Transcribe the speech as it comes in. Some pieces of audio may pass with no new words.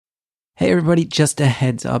Hey everybody, just a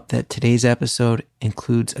heads up that today's episode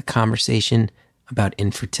includes a conversation about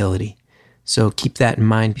infertility. So keep that in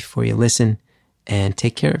mind before you listen and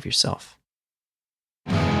take care of yourself.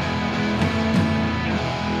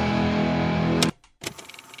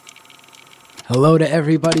 Hello to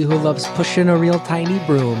everybody who loves pushing a real tiny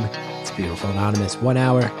broom. It's Beautiful Anonymous, 1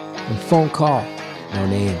 hour, and phone call. No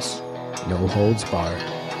names, no holds barred.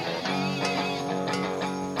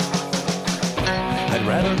 I'd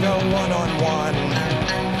rather go one-on-one.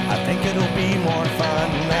 I think it'll be more fun,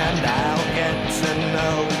 and I'll get to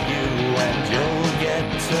know you, and you'll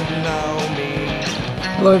get to know me.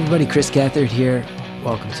 Hello everybody, Chris Gethard here.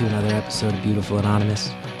 Welcome to another episode of Beautiful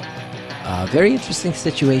Anonymous. Very interesting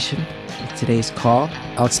situation with today's call.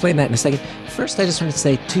 I'll explain that in a second. First, I just wanted to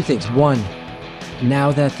say two things. One,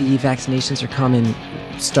 now that the vaccinations are coming,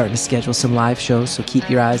 starting to schedule some live shows, so keep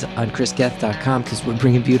your eyes on chrisgeth.com because we're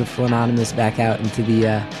bringing Beautiful Anonymous back out into the,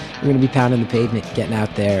 we're going to be pounding the pavement, getting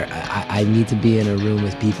out there. I need to be in a room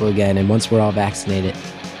with people again, and once we're all vaccinated,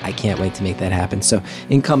 I can't wait to make that happen. So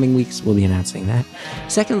in coming weeks, we'll be announcing that.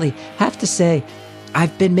 Secondly, have to say,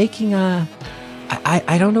 I've been making I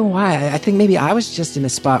don't know why. I think maybe I was just in a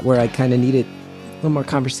spot where I kind of needed a little more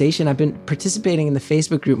conversation. I've been participating in the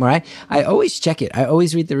Facebook group more. I always check it. I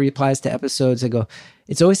always read the replies to episodes. I go,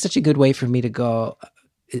 it's always such a good way for me to go.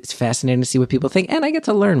 It's fascinating to see what people think. And I get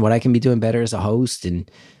to learn what I can be doing better as a host.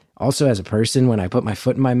 And also as a person, when I put my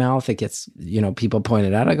foot in my mouth, it gets, people point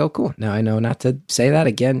it out. I go, cool. Now I know not to say that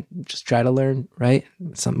again. Just try to learn, right?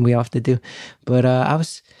 It's something we all have to do. But I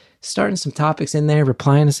was starting some topics in there,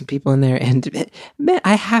 replying to some people in there. And man,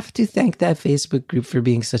 I have to thank that Facebook group for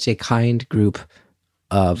being such a kind group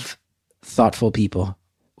of thoughtful people,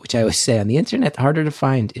 which I always say on the internet, harder to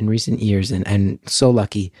find in recent years. And so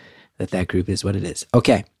lucky that group is what it is.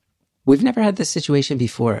 Okay. We've never had this situation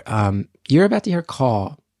before. You're about to hear a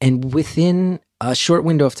call, and within a short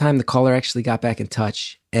window of time, the caller actually got back in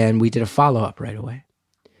touch and we did a follow-up right away.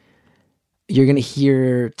 You're going to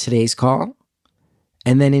hear today's call.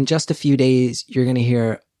 And then in just a few days, you're going to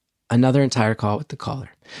hear another entire call with the caller.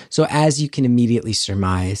 So as you can immediately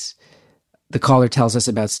surmise, the caller tells us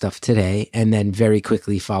about stuff today and then very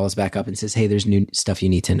quickly follows back up and says, hey, there's new stuff you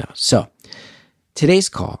need to know. So today's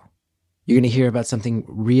call, you're going to hear about something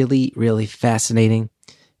really, really fascinating.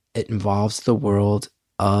 It involves the world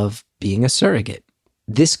of being a surrogate.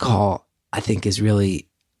 This call, I think, is really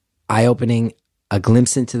eye-opening. A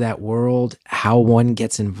glimpse into that world, how one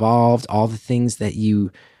gets involved, all the things that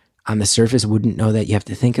you on the surface wouldn't know that you have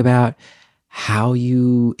to think about, how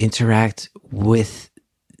you interact with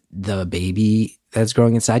the baby that's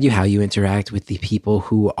growing inside you, how you interact with the people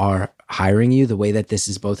who are hiring you, the way that this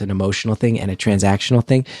is both an emotional thing and a transactional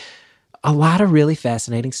thing. A lot of really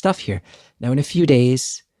fascinating stuff here. Now, in a few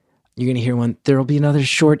days, you're going to hear one. There will be another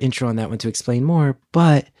short intro on that one to explain more,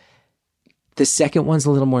 but the second one's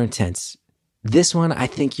a little more intense. This one, I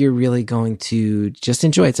think you're really going to just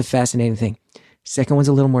enjoy. It's a fascinating thing. Second one's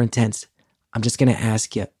a little more intense. I'm just going to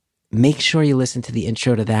ask you, make sure you listen to the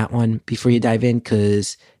intro to that one before you dive in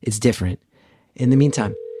because it's different. In the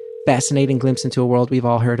meantime, fascinating glimpse into a world we've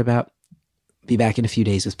all heard about. Be back in a few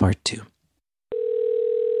days with part 2.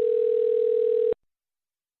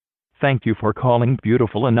 Thank you for calling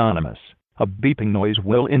Beautiful Anonymous. A beeping noise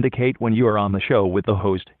will indicate when you are on the show with the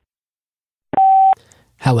host.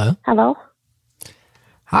 Hello. Hello?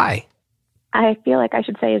 Hi. I feel like I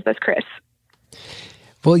should say, is this Chris?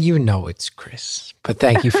 Well, you know it's Chris, but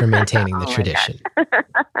thank you for maintaining the tradition.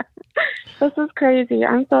 This is crazy.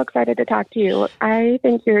 I'm so excited to talk to you. I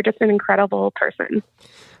think you're just an incredible person.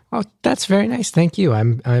 Oh, that's very nice. Thank you.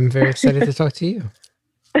 I'm very excited to talk to you.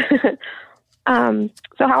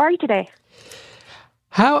 So how are you today?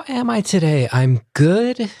 How am I today? I'm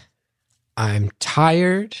good. I'm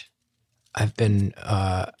tired. I've been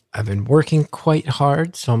working quite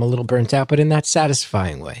hard, so I'm a little burnt out, but in that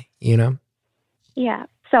satisfying way, Yeah.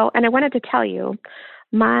 So, and I wanted to tell you,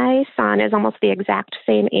 my son is almost the exact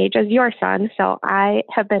same age as your son. So I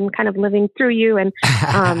have been kind of living through you and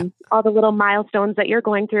all the little milestones that you're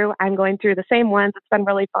going through. I'm going through the same ones. It's been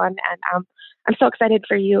really fun. And I'm so excited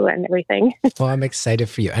for you and everything. Well, I'm excited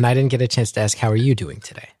for you. And I didn't get a chance to ask, how are you doing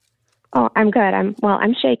today? Oh, I'm good.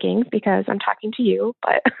 I'm shaking because I'm talking to you,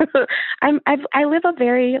 but I live a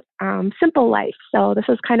very simple life. So this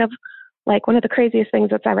is kind of like one of the craziest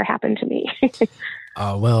things that's ever happened to me.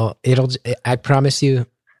 Oh, well, I promise you,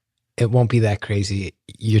 it won't be that crazy.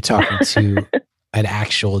 You're talking to an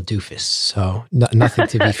actual doofus, so nothing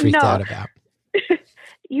to be freaked out about.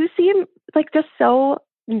 You seem like just so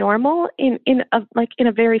normal in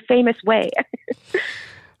a very famous way.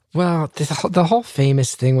 Well, the whole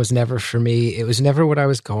famous thing was never for me. It was never what I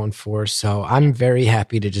was going for. So I'm very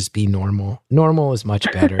happy to just be normal. Normal is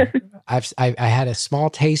much better. I had a small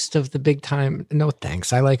taste of the big time. No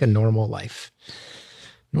thanks. I like a normal life.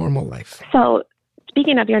 Normal life. So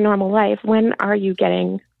speaking of your normal life, when are you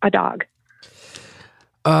getting a dog?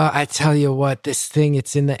 I tell you what, this thing,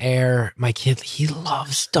 it's in the air. My kid, he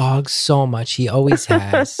loves dogs so much. He always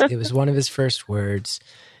has. It was one of his first words.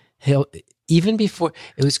 Even before,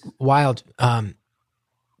 it was wild. There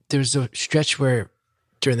was a stretch where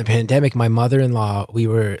during the pandemic, my mother-in-law, we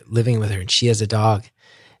were living with her and she has a dog.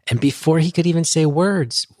 And before he could even say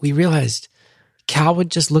words, we realized Cal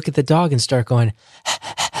would just look at the dog and start going,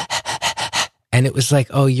 and it was like,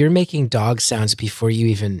 oh, you're making dog sounds before you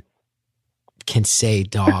even can say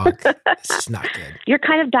dog. This is not good. You're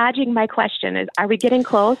kind of dodging my question. Are we getting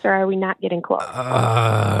close or are we not getting close?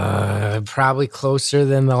 Probably closer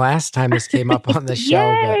than the last time this came up on the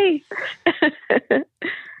show. Yay! But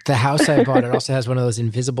the house I bought, it also has one of those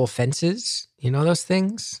invisible fences. You know those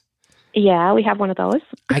things? Yeah, we have one of those.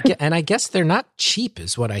 I guess they're not cheap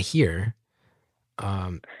is what I hear.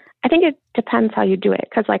 I think it depends how you do it.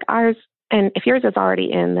 Because like ours, and if yours is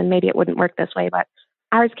already in, then maybe it wouldn't work this way. But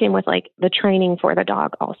ours came with like the training for the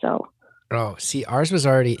dog also. Oh, see, ours was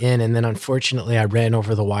already in. And then unfortunately I ran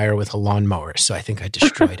over the wire with a lawnmower. So I think I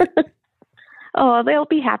destroyed it. Oh, they'll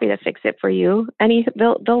be happy to fix it for you.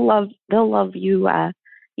 They'll love you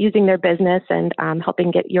using their business and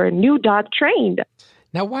helping get your new dog trained.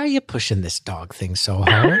 Now, why are you pushing this dog thing so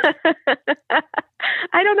hard?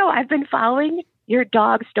 I don't know. I've been following your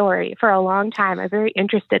dog story for a long time. I'm very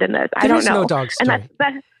interested in this. I don't know. There is no dog story.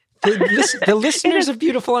 The listeners of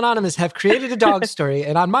Beautiful Anonymous have created a dog story,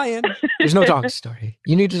 and on my end, there's no dog story.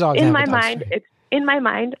 You need a dog to have a dog story. It's in my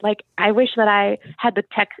mind. Like, I wish that I had the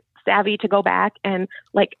tech savvy to go back and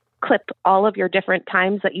like clip all of your different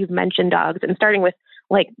times that you've mentioned dogs, and starting with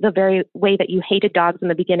like the very way that you hated dogs in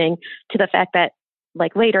the beginning to the fact that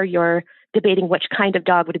like later you're debating which kind of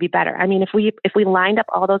dog would be better. I mean, if we lined up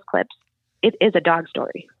all those clips, it is a dog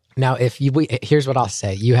story. Now, here's what I'll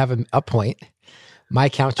say. You have a point. My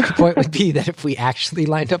counterpoint would be that if we actually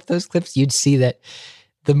lined up those clips, you'd see that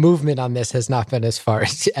the movement on this has not been as far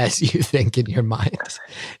as you think in your mind.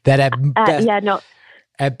 That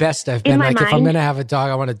at best I've been like, if I'm going to have a dog,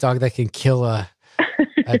 I want a dog that can kill an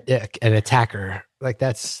attacker. Like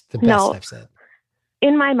that's the best I've said.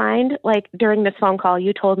 In my mind, like during this phone call,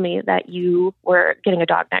 you told me that you were getting a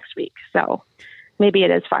dog next week. So maybe it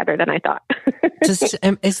is farther than I thought.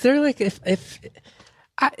 Is there like, if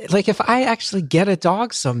I actually get a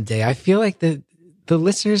dog someday, I feel like the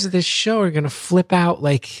listeners of this show are going to flip out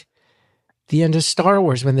like the end of Star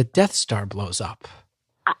Wars when the Death Star blows up.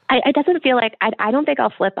 It doesn't feel like, I don't think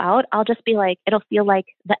I'll flip out. I'll just be like, it'll feel like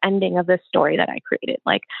the ending of this story that I created.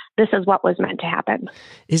 Like, this is what was meant to happen.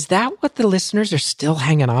 Is that what the listeners are still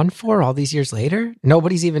hanging on for all these years later?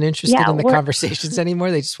 Nobody's even interested in the conversations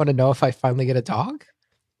anymore. They just want to know if I finally get a dog?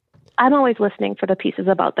 I'm always listening for the pieces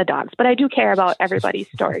about the dogs, but I do care about everybody's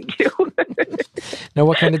story too. Now,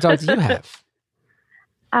 what kind of dogs do you have?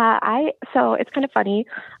 So it's kind of funny.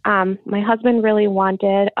 My husband really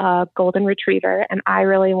wanted a golden retriever and I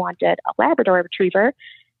really wanted a Labrador retriever.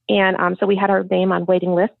 And, so we had our name on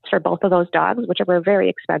waiting lists for both of those dogs, which were very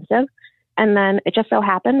expensive. And then it just so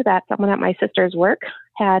happened that someone at my sister's work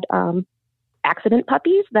had, accident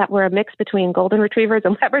puppies that were a mix between golden retrievers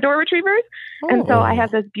and Labrador retrievers. Oh. And so I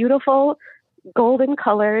have this beautiful golden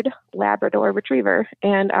colored Labrador retriever.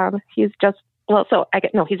 And, he's just,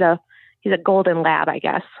 he's a golden lab, I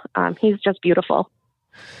guess. He's just beautiful.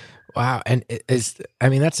 Wow. And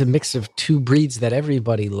that's a mix of two breeds that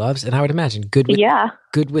everybody loves. And I would imagine good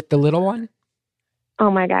with the little one.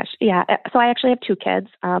 Oh my gosh. Yeah. So I actually have two kids.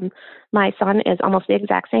 My son is almost the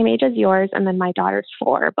exact same age as yours. And then my daughter's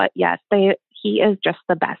 4, but yes, he is just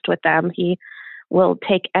the best with them. He will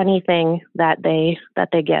take anything that they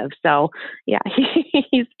give. So yeah,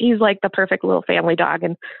 he's like the perfect little family dog.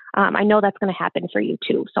 And I know that's going to happen for you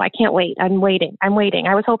too. So I can't wait. I'm waiting. I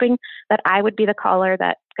was hoping that I would be the caller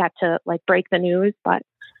that got to like break the news, but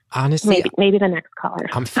honestly, maybe the next caller.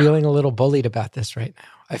 I'm feeling a little bullied about this right now.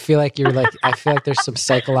 I feel like there's some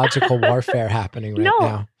psychological warfare happening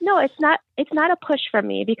now. No, it's not a push from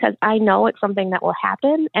me because I know it's something that will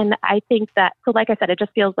happen. And I think that, so like I said, it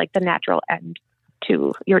just feels like the natural end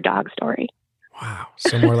to your dog story. Wow.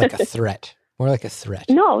 So more like a threat. More like a threat.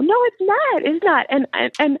 No, it's not. It's not.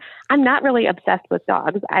 And I'm not really obsessed with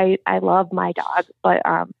dogs. I love my dog, but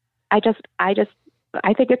I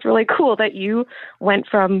think it's really cool that you went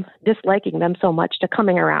from disliking them so much to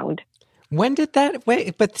coming around. When did that,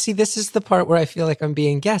 wait, but see, this is the part where I feel like I'm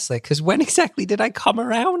being gaslit, because when exactly did I come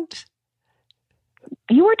around?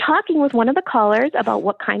 You were talking with one of the callers about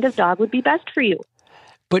what kind of dog would be best for you.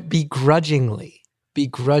 But begrudgingly.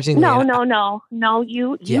 No,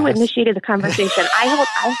 you Yes. initiated the conversation. I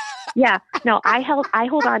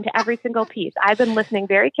hold on to every single piece. I've been listening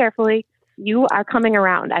very carefully. You are coming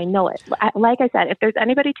around. I know it. Like I said, if there's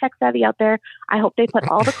anybody tech savvy out there, I hope they put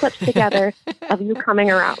all the clips together of you coming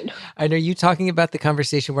around. And are you talking about the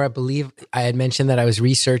conversation where I believe I had mentioned that I was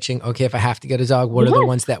researching, okay, if I have to get a dog, what are the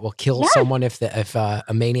ones that will kill someone if a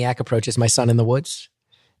maniac approaches my son in the woods?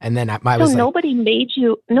 And then I was nobody made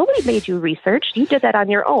you research. You did that on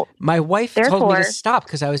your own. My wife told me to stop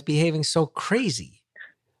because I was behaving so crazy.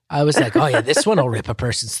 I was like, oh yeah, this one will rip a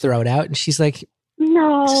person's throat out. And she's like,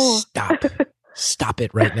 no, stop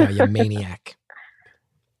it right now, you maniac.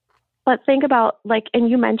 But think about and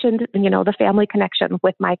you mentioned, the family connection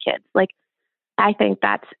with my kids. I think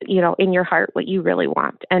that's, in your heart, what you really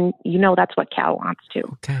want. And that's what Cal wants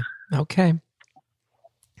too. Okay.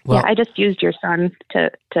 Well, yeah, I just used your son to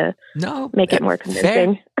make it more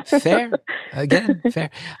convincing. Fair. Again, fair.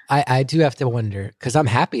 I do have to wonder, because I'm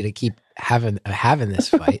happy to keep having this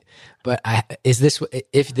fight, but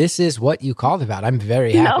if this is what you called about, I'm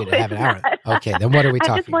very happy to have an hour. Okay, then what are we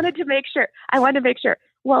talking about? I just wanted to make sure. I wanted to make sure.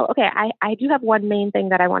 Well, okay, I do have one main thing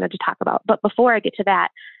that I wanted to talk about, but before I get to that,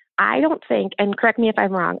 I don't think, and correct me if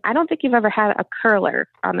I'm wrong, I don't think you've ever had a curler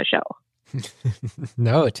on the show.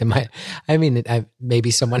 No,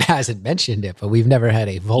 maybe someone hasn't mentioned it, but we've never had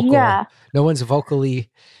a vocal. Yeah. No one's vocally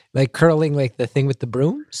curling the thing with the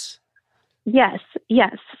brooms. Yes.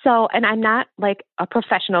 So, and I'm not a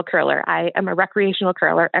professional curler. I am a recreational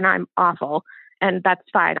curler, and I'm awful, and that's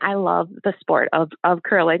fine. I love the sport of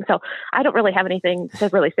curling. So I don't really have anything to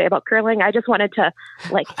really say about curling. I just wanted to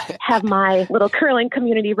have my little curling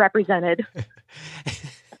community represented.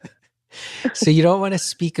 So you don't want to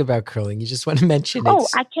speak about curling. You just want to mention it. Oh,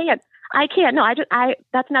 I can't. No,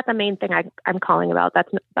 that's not the main thing I'm calling about. That's,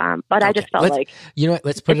 but okay. I just felt you know what?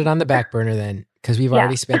 Let's put it on the back burner then, because we've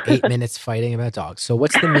already spent 8 minutes fighting about dogs. So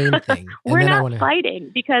what's the main thing? And we're not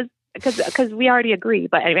fighting because we already agree.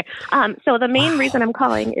 But anyway, so the main reason I'm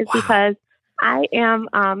calling is because I am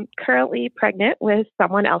currently pregnant with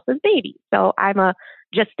someone else's baby. So I'm a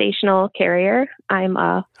gestational carrier. I'm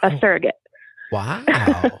a surrogate. Wow.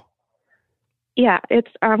 Yeah, it's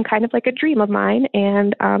kind of like a dream of mine,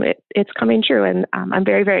 and it's coming true, and I'm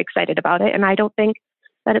very, very excited about it. And I don't think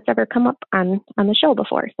that it's ever come up on the show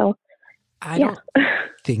before. So I don't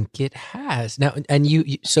think it has. Now, and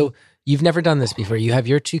so you've never done this before. You have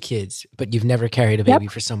your 2 kids, but you've never carried a baby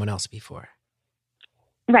for someone else before.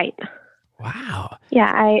 Right. Wow.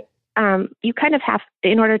 Yeah, you kind of have,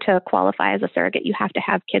 in order to qualify as a surrogate, you have to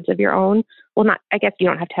have kids of your own. Well, I guess you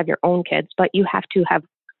don't have to have your own kids, but you have to have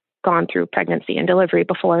gone through pregnancy and delivery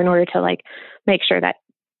before in order to make sure that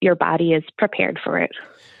your body is prepared for it.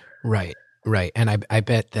 Right. And I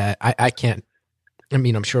bet that I can't,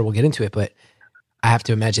 I'm sure we'll get into it, but I have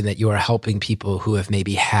to imagine that you are helping people who have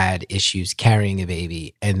maybe had issues carrying a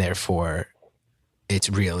baby, and therefore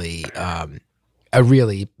it's really a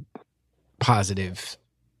really positive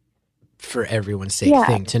for everyone's sake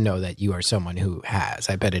thing to know that you are someone who has.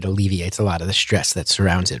 I bet it alleviates a lot of the stress that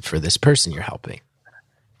surrounds it for this person you're helping.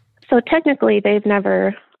 So technically, they've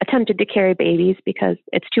never attempted to carry babies because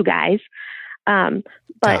it's 2 guys. But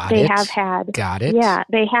they have had. Got it. Yeah,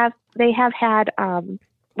 they have had a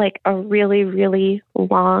really, really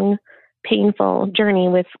long, painful journey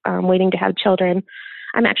with waiting to have children.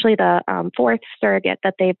 I'm actually the 4th surrogate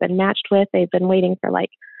that they've been matched with. They've been waiting for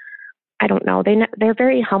I don't know. They're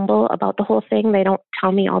very humble about the whole thing. They don't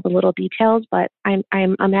tell me all the little details, but I'm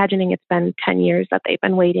imagining it's been 10 years that they've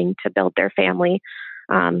been waiting to build their family.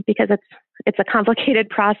 Because it's a complicated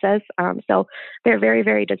process. So they're very,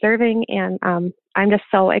 very deserving. And I'm just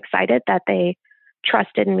so excited that they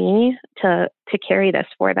trusted me to carry this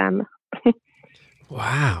for them.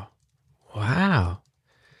 Wow.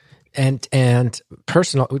 And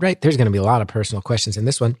personal, right? There's going to be a lot of personal questions in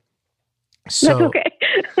this one. So, that's okay.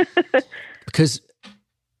 Because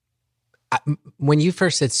when you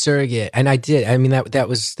first said surrogate, and I did, that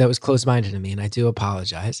was closed-minded to me, and I do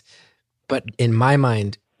apologize. But in my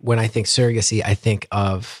mind, when I think surrogacy, I think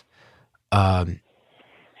of, a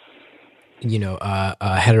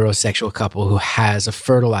heterosexual couple who has a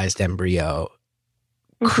fertilized embryo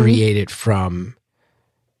created from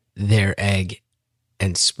their egg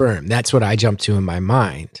and sperm. That's what I jumped to in my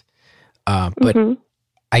mind. But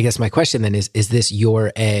I guess my question then is this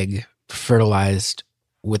your egg fertilized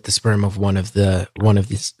with the sperm of one of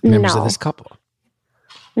these members of this couple?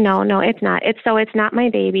 No, it's not. It's not my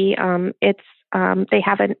baby. They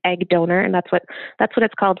have an egg donor, and that's what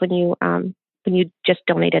it's called when you just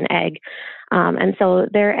donate an egg. And so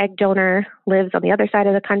their egg donor lives on the other side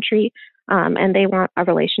of the country, and they want a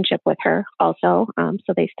relationship with her also.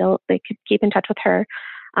 So they could keep in touch with her.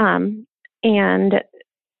 And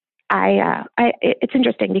it's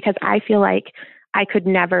interesting because I feel like I could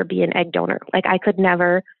never be an egg donor. Like I could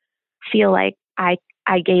never feel like I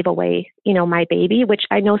gave away, my baby, which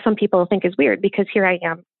I know some people think is weird because here I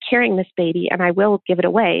am carrying this baby and I will give it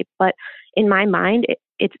away. But in my mind,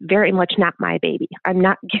 it's very much not my baby. I'm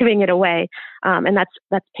not giving it away. And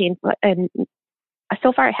that's painful. And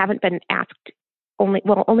so far I haven't been asked.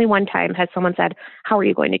 Only one time has someone said, how are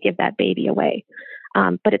you going to give that baby away?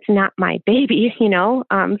 But it's not my baby,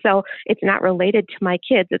 so it's not related to my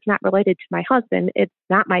kids. It's not related to my husband. It's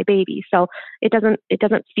not my baby. So it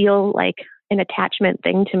doesn't feel like an attachment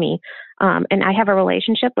thing to me. And I have a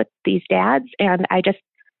relationship with these dads, and I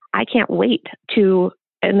can't wait to,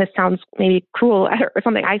 and this sounds maybe cruel or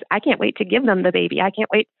something, I can't wait to give them the baby. I can't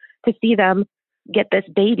wait to see them get this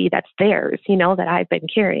baby that's theirs, that I've been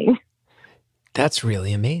carrying. That's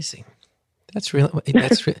really amazing.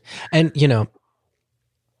 And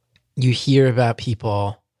you hear about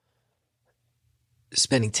people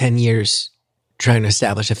spending 10 years trying to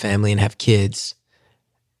establish a family and have kids.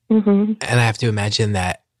 Mm-hmm. And I have to imagine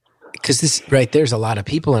that, because there's a lot of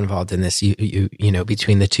people involved in this,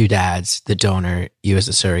 between the two dads, the donor, you as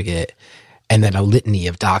a surrogate, and then a litany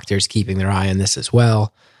of doctors keeping their eye on this as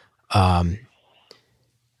well. And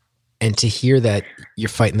to hear that you're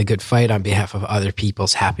fighting the good fight on behalf of other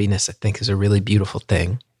people's happiness, I think is a really beautiful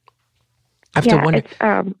thing. I have to wonder.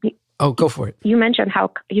 Go for it. You mentioned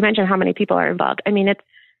how many people are involved. I mean,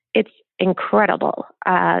 it's incredible.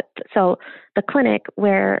 So the clinic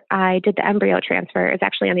where I did the embryo transfer is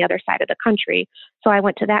actually on the other side of the country. So I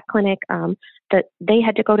went to that clinic. That they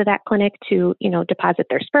had to go to that clinic to, deposit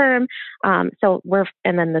their sperm. And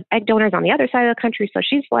then the egg donor's on the other side of the country. So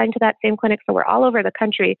she's flying to that same clinic. So we're all over the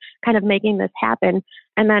country kind of making this happen.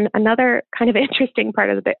 And then another kind of interesting part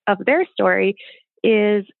of their story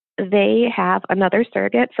is they have another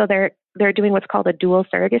surrogate. So they're doing what's called a dual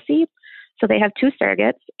surrogacy. So they have two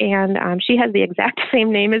surrogates, and she has the exact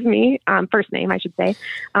same name as me, first name, I should say,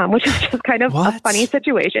 which is just kind of a funny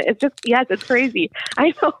situation. It's just, yes, it's crazy.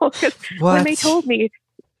 I know, because when they told me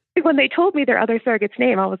their other surrogate's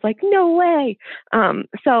name, I was like, no way. And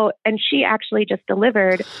she actually just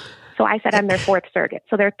delivered. So I said I'm their fourth surrogate.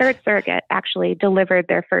 So their third surrogate actually delivered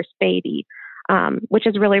their first baby, which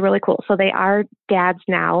is really, really cool. So they are dads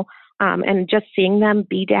now. And just seeing them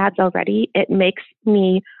be dads already, it makes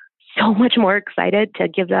me so much more excited to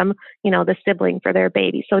give them, the sibling for their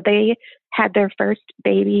baby. So they had their first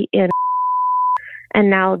baby and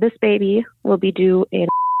now this baby will be due in.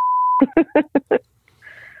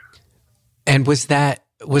 And wow.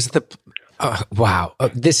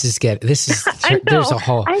 There's a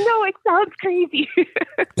whole. I know it sounds crazy.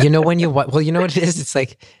 When you what it is? It's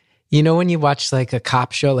like, when you watch like a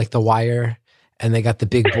cop show, like The Wire, and they got the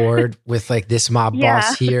big board with like this mob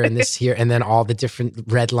boss here and this here, and then all the different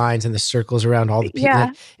red lines and the circles around all the people.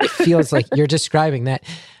 Yeah. It feels like you're describing that.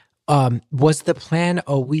 Was the plan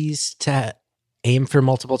always to aim for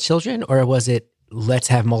multiple children, or was it let's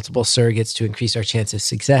have multiple surrogates to increase our chance of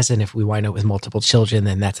success, and if we wind up with multiple children,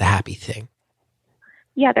 then that's a happy thing?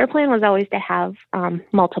 Yeah, their plan was always to have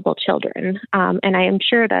multiple children, and I am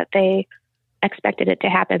sure that they expected it to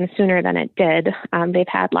happen sooner than it did. They've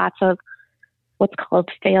had lots of what's called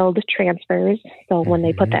failed transfers. So when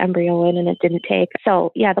they put the embryo in and it didn't take.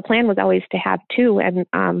 So yeah, the plan was always to have two. And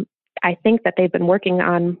I think that they've been working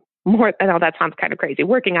on more. I know that sounds kind of crazy,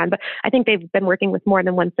 but I think they've been working with more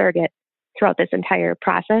than one surrogate throughout this entire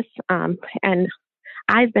process. And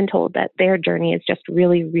I've been told that their journey is just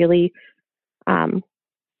really, really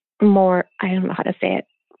more, I don't know how to say it,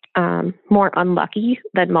 more unlucky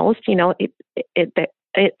than most.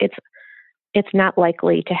 It's not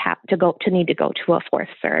likely to have to need to go to a fourth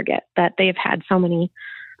surrogate, that they've had so many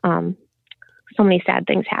sad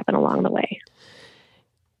things happen along the way.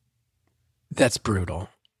 That's brutal.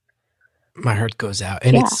 My heart goes out.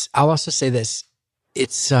 And I'll also say this,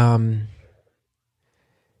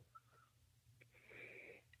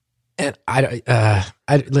 and I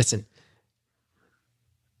listen,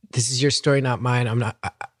 this is your story, not mine. I'm not,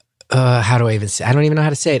 how do I even say, I don't even know how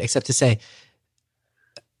to say it except to say,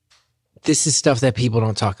 this is stuff that people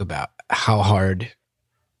don't talk about, how hard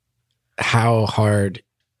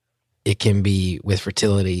it can be with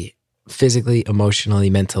fertility, physically,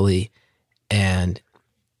 emotionally, mentally, and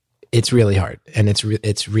it's really hard, and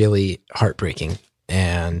it's really heartbreaking.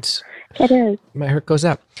 And It is. My heart goes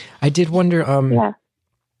out. I did wonder, Yeah.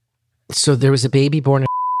 so there was a baby born.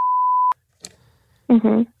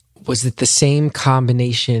 Mm-hmm. Was it the same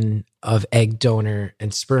combination of egg donor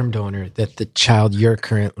and sperm donor that the child you're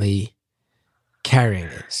currently carrying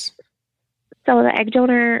is? So the egg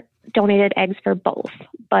donor donated eggs for both,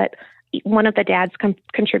 but one of the dads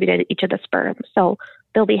contributed each of the sperm. So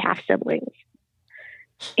they'll be half siblings.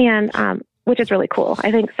 And, which is really cool.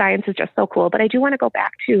 I think science is just so cool. But I do want to go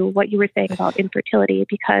back to what you were saying about infertility,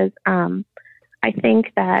 because I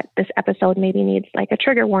think that this episode maybe needs like a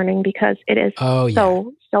trigger warning, because it is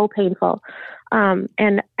so painful.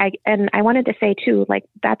 And I wanted to say too, like,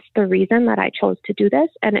 that's the reason that I chose to do this.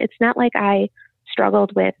 And it's not like I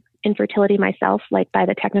struggled with infertility myself, like by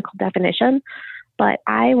the technical definition, but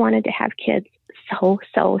I wanted to have kids so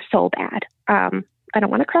bad. I don't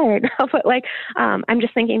want to cry right now, but like, I'm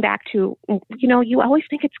just thinking back to, you always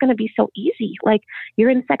think it's going to be so easy. Like you're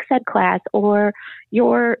in sex ed class or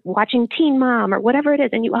you're watching Teen Mom or whatever it is.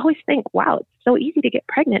 And you always think, wow, it's so easy to get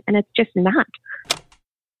pregnant. And it's just not.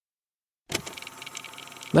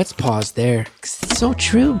 Let's pause there. It's so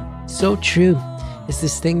true. So true. It's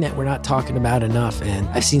this thing that we're not talking about enough. And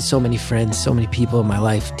I've seen so many friends, so many people in my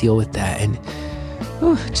life deal with that. And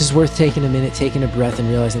just worth taking a minute, taking a breath, and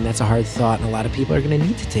realizing that's a hard thought, and a lot of people are going to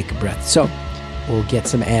need to take a breath. So we'll get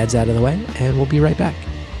some ads out of the way, and we'll be right back.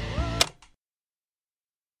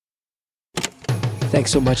 Thanks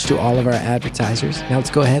so much to all of our advertisers. Now let's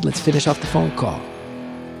go ahead. Let's finish off the phone call.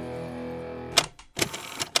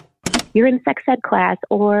 You're in sex ed class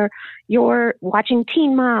or you're watching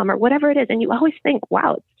Teen Mom or whatever it is, and you always think,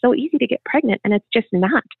 wow, it's so easy to get pregnant, and it's just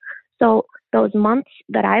not. So those months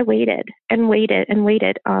that I waited and waited and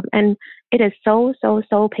waited, and it is so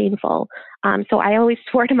painful. So I always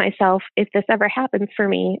swore to myself, if this ever happens for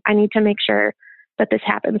me, I need to make sure that this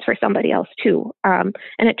happens for somebody else too. And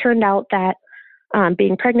it turned out that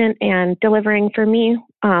being pregnant and delivering for me,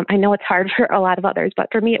 I know it's hard for a lot of others, but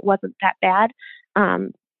for me, it wasn't that bad.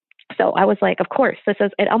 So I was like, of course,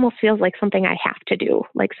 it almost feels like something I have to do,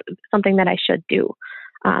 like something that I should do.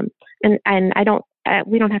 And I don't,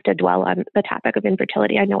 we don't have to dwell on the topic of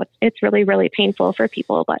infertility. I know it's really, really painful for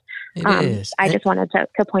people, but I just wanted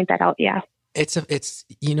to point that out. Yeah. It's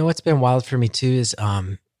what's been wild for me too is,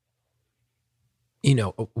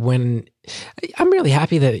 when I'm really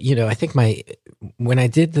happy that, I think when I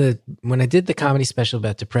did the comedy special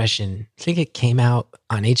about depression, I think it came out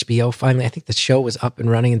on HBO finally. I think the show was up and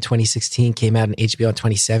running in 2016, came out on HBO in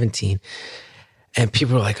 2017. And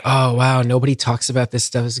people were like, oh, wow, nobody talks about this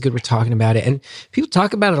stuff. It's good we're talking about it. And people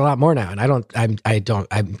talk about it a lot more now. And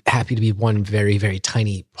I'm happy to be one very, very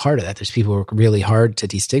tiny part of that. There's people who work really hard to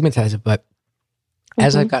destigmatize it. But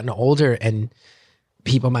as I've gotten older and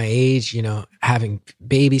people my age, having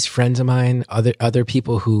babies, friends of mine, other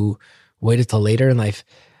people who waited till later in life,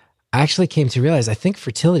 I actually came to realize I think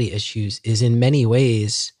fertility issues is in many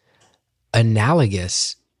ways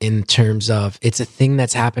analogous in terms of it's a thing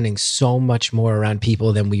that's happening so much more around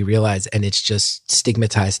people than we realize, and it's just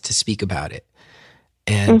stigmatized to speak about it.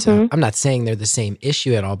 And I'm not saying they're the same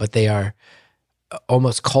issue at all, but they are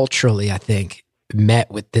almost culturally, I think, met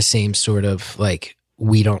with the same sort of like,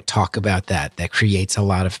 we don't talk about that creates a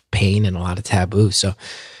lot of pain and a lot of taboo. So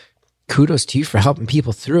kudos to you for helping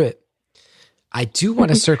people through it. I do want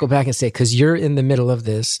to circle back and say, because you're in the middle of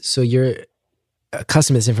this, so you're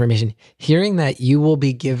accustomed to this information, hearing that you will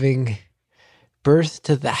be giving birth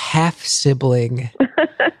to the half sibling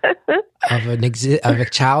of a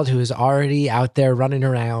child who is already out there running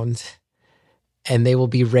around, and they will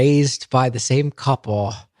be raised by the same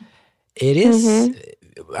couple. It is,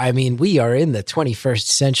 I mean, we are in the 21st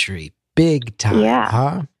century, big time,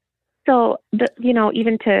 huh? So,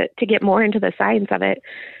 even to get more into the science of it,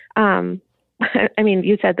 I mean,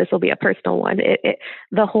 you said this will be a personal one.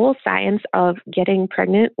 The whole science of getting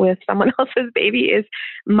pregnant with someone else's baby is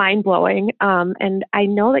mind blowing. And I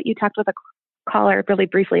know that you talked with a caller really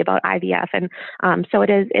briefly about IVF, and so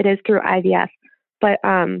it is through IVF. But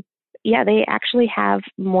they actually have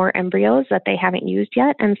more embryos that they haven't used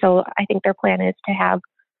yet, and so I think their plan is to have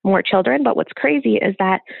more children. But what's crazy is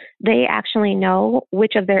that they actually know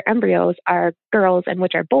which of their embryos are girls and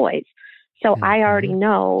which are boys. So I already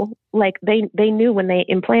know, like they knew when they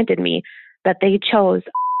implanted me that they chose.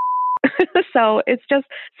 So it's just,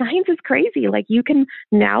 science is crazy. Like you can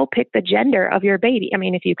now pick the gender of your baby. I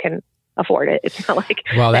mean, if you can afford it, it's not like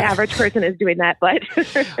the average person is doing that, but.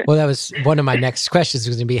 Well, that was one of my next questions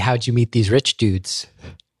was going to be, how'd you meet these rich dudes?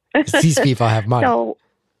 These people have money.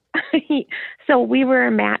 So we were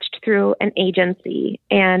matched through an agency,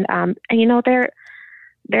 and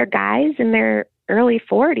they're guys in their early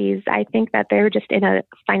 40s, I think that they're just in a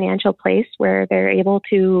financial place where they're able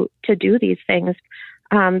to do these things.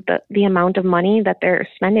 The amount of money that they're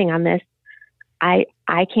spending on this, I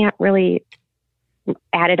can't really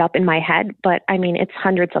add it up in my head, but I mean, it's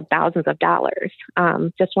hundreds of thousands of dollars.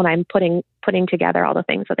 Just when I'm putting together all the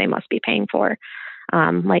things that they must be paying for,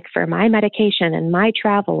 like for my medication and my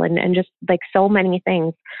travel and just like so many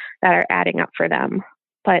things that are adding up for them.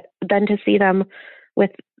 But then to see them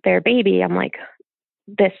with their baby, I'm like,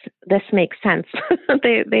 this makes sense.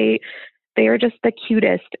 They are just the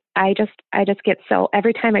cutest. I just get so,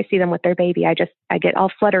 every time I see them with their baby, I get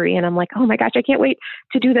all fluttery and I'm like, oh my gosh, I can't wait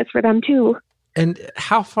to do this for them too. And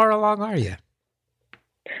how far along are you?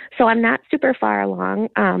 So I'm not super far along,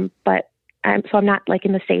 but I'm not like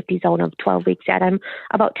in the safety zone of 12 weeks yet. I'm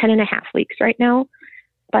about 10 and a half weeks right now.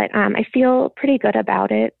 But I feel pretty good about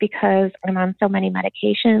it because I'm on so many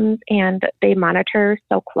medications and they monitor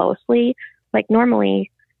so closely. Like normally,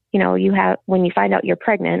 when you find out you're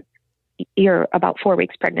pregnant, you're about 4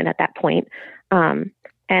 weeks pregnant at that point.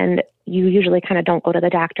 And you usually kind of don't go to the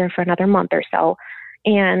doctor for another month or so.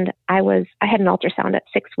 And I had an ultrasound at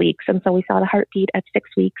 6 weeks. And so we saw the heartbeat at 6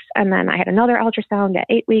 weeks. And then I had another ultrasound at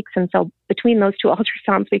 8 weeks. And so between those two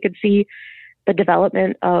ultrasounds, we could see the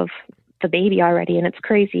development of the baby already. And it's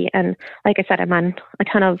crazy. And like I said, I'm on a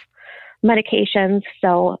ton of medications.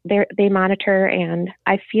 So they monitor and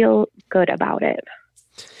I feel good about it.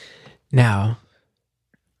 Now,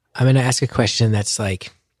 I'm going to ask a question that's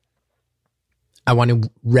like, I want to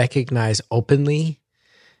recognize openly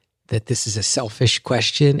that this is a selfish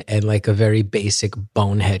question and like a very basic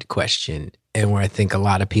bonehead question. And where I think a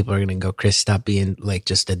lot of people are going to go, Chris, stop being like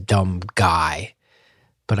just a dumb guy.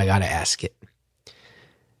 But I got to ask it.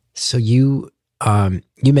 So you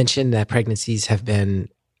mentioned that pregnancies have been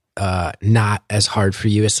not as hard for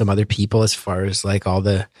you as some other people as far as like all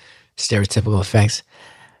the stereotypical effects.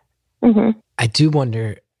 Mm-hmm. I do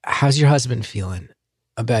wonder, how's your husband feeling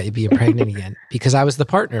about you being pregnant again? Because I was the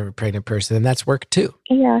partner of a pregnant person and that's work too.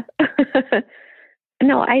 Yeah.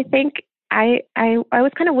 No, I think I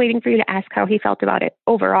was kind of waiting for you to ask how he felt about it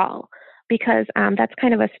overall, because that's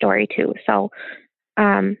kind of a story too. So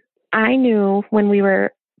I knew when we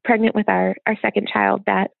were pregnant with our second child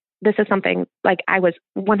that this is something like I was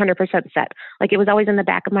 100% set. Like it was always in the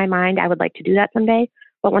back of my mind. I would like to do that someday.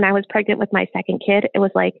 But when I was pregnant with my second kid, it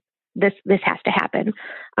was like, this has to happen.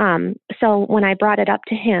 So when I brought it up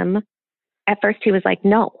to him, at first he was like,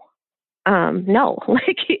 no.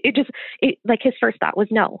 Like like his first thought was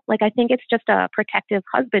no. Like, I think it's just a protective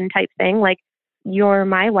husband type thing. Like, you're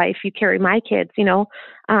my wife, you carry my kids,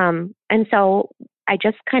 and so I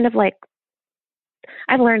just kind of like,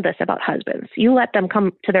 I've learned this about husbands. You let them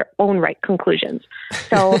come to their own right conclusions.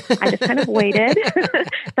 So I just kind of waited.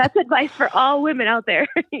 That's advice for all women out there.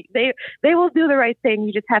 They will do the right thing.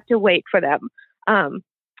 You just have to wait for them.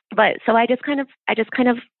 But so I just kind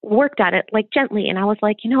of worked on it like gently. And I was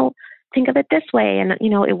like, think of it this way. And,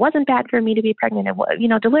 it wasn't bad for me to be pregnant. It was,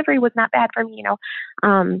 delivery was not bad for me,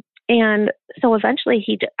 and so eventually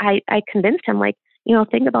I convinced him, like,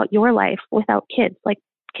 think about your life without kids. Like,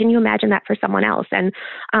 can you imagine that for someone else? And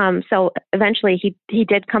so eventually he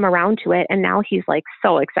did come around to it, and now he's like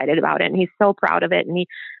so excited about it, and he's so proud of it, and he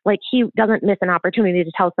doesn't miss an opportunity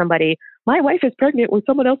to tell somebody, my wife is pregnant with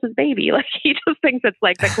someone else's baby. Like, he just thinks it's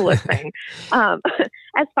like the coolest thing.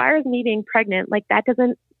 As far as me being pregnant, like that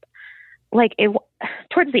doesn't, like, it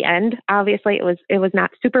towards the end, obviously it was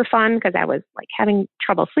not super fun because I was like having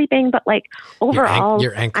trouble sleeping, but like overall,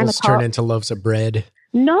 your ankles turn into loaves of bread.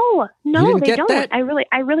 No, they don't. That? I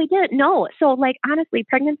really didn't. No. So like, honestly,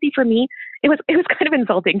 pregnancy for me, it was kind of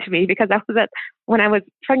insulting to me because when I was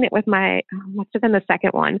pregnant with my, must have been the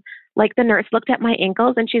second one, like the nurse looked at my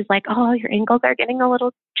ankles and she's like, oh, your ankles are getting a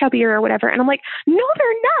little chubbier or whatever. And I'm like, no,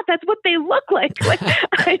 they're not. That's what they look like. Like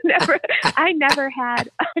I never had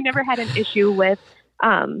an issue with,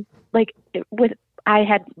 I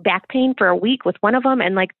had back pain for a week with one of them.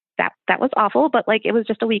 And like, that was awful, but like, it was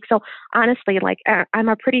just a week. So honestly, like, I'm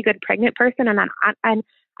a pretty good pregnant person. And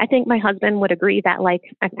I think my husband would agree that like,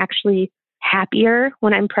 I'm actually happier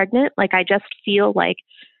when I'm pregnant. Like, I just feel like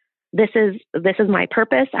this is my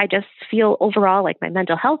purpose. I just feel overall like my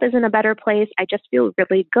mental health is in a better place. I just feel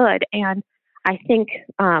really good. And I think,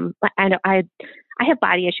 I have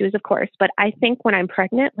body issues, of course, but I think when I'm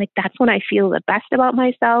pregnant, like that's when I feel the best about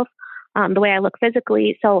myself, the way I look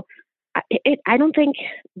physically. So I don't think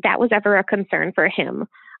that was ever a concern for him.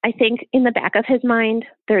 I think in the back of his mind,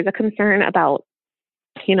 there's a concern about,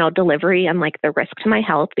 delivery and like the risk to my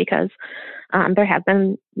health, because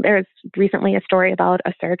there's recently a story about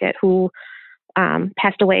a surrogate who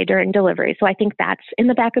passed away during delivery. So I think that's in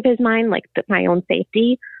the back of his mind, like my own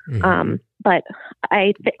safety. But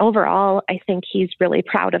overall, I think he's really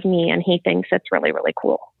proud of me, and he thinks it's really, really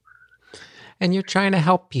cool. And you're trying to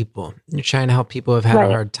help people. You're trying to help people who've had a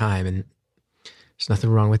hard time, and there's nothing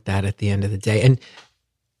wrong with that at the end of the day. And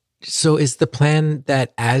so is the plan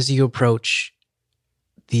that as you approach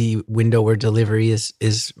the window where delivery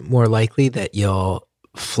is more likely, that you'll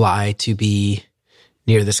fly to be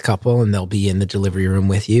near this couple and they'll be in the delivery room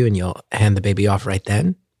with you and you'll hand the baby off right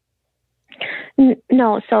then?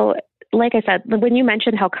 No. So like I said, when you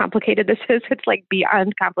mentioned how complicated this is, it's like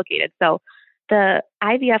beyond complicated. So the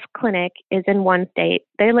IVF clinic is in one state.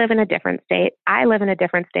 They live in a different state. I live in a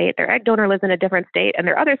different state. Their egg donor lives in a different state, and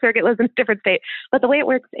their other surrogate lives in a different state. But the way it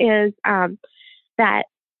works is that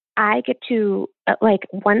I get to,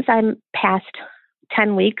 once I'm past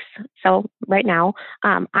 10 weeks, so right now,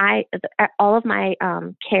 all of my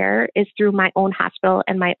care is through my own hospital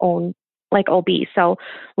and my own OB. So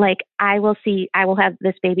I will have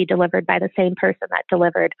this baby delivered by the same person that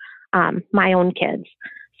delivered my own kids.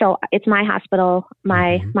 So it's my hospital,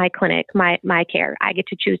 my clinic, my care. I get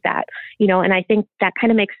to choose that, and I think that kind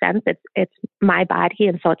of makes sense. It's my body,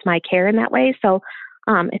 and so it's my care in that way. So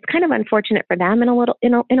it's kind of unfortunate for them in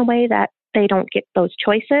a way that they don't get those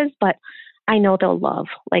choices, but I know they'll love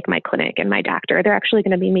my clinic and my doctor. They're actually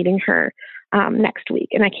going to be meeting her next week,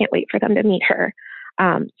 and I can't wait for them to meet her.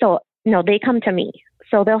 So no, they come to me.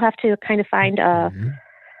 So they'll have to kind of find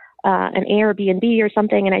an Airbnb or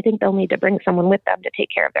something, and I think they'll need to bring someone with them to take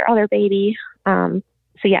care of their other baby. So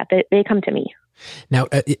yeah, they come to me. Now,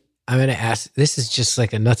 I'm going to ask, this is just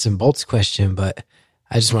like a nuts and bolts question, but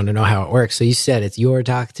I just want to know how it works. So you said it's your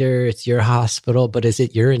doctor, it's your hospital, but is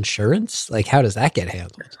it your insurance? How does that get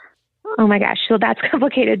handled? Oh my gosh. So that's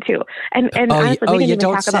complicated too. And honestly, we didn't even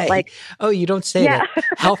talk about you don't say that.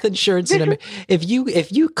 Health insurance.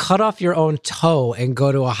 If you cut off your own toe and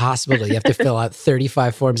go to a hospital, you have to fill out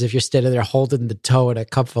 35 forms if you're standing there holding the toe in a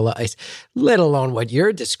cup full of ice, let alone what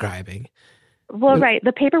you're describing. Well, right.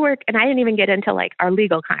 The paperwork, and I didn't even get into our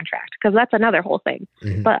legal contract, because that's another whole thing.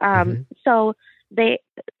 But so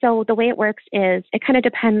the way it works is it kind of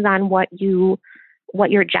depends on what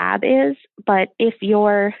your job is, but if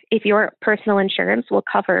your personal insurance will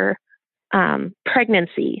cover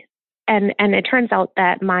pregnancy, and it turns out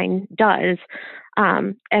that mine does,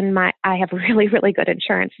 and I have really, really good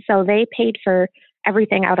insurance. So they paid for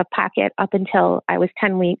everything out of pocket up until I was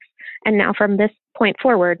 10 weeks, and now from this point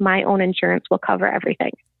forward, my own insurance will cover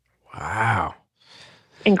everything. Wow,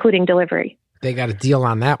 including delivery. They got a deal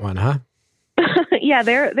on that one, huh? Yeah,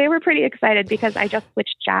 they were pretty excited because I just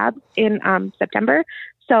switched jobs in September.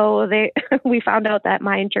 So we found out that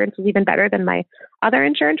my insurance was even better than my other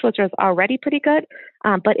insurance, which was already pretty good.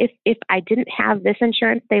 But if I didn't have this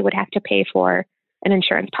insurance, they would have to pay for an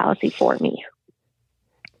insurance policy for me.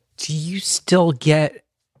 Do you still get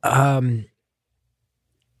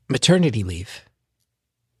maternity leave?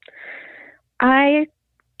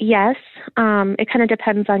 Yes. It kind of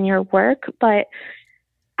depends on your work, but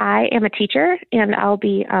I am a teacher, and I'll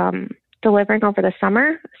be delivering over the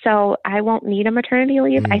summer, so I won't need a maternity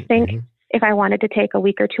leave. I think if I wanted to take a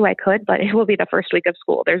week or two, I could, but it will be the first week of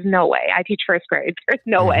school. There's no way. I teach first grade. There's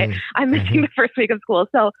no way I'm missing the first week of school.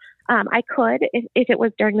 So I could if it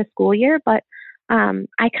was during the school year, but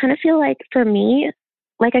I kind of feel like for me,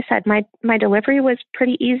 like I said, my delivery was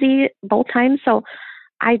pretty easy both times, so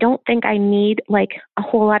I don't think I need a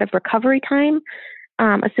whole lot of recovery time.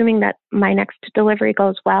 Assuming that my next delivery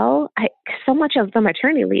goes well, so much of the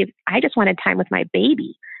maternity leave, I just wanted time with my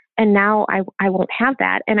baby, and now I won't have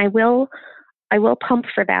that. And I will pump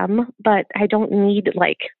for them, but I don't need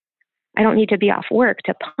to be off work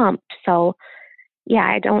to pump. So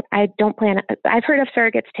yeah, I don't plan. I've heard of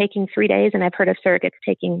surrogates taking 3 days, and I've heard of surrogates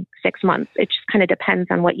taking 6 months. It just kind of depends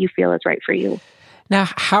on what you feel is right for you. Now,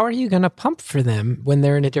 how are you going to pump for them when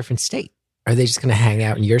they're in a different state? Are they just going to hang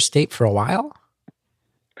out in your state for a while?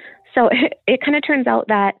 So it kind of turns out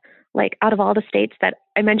that out of all the states that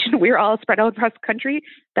I mentioned, we're all spread out across the country,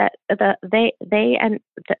 that they and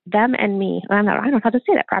them and me, I don't know how to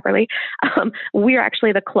say that properly. We're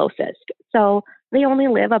actually the closest. So they only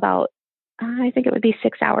live about, I think it would be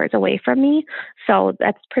 6 hours away from me. So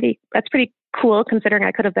that's pretty cool, considering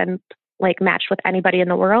I could have been matched with anybody in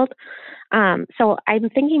the world. So I'm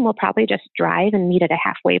thinking we'll probably just drive and meet at a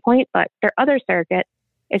halfway point, but their other surrogate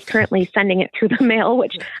is currently sending it through the mail,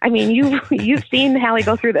 which, I mean, you've seen Hallie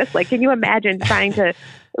go through this. Can you imagine trying to,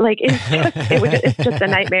 it's just a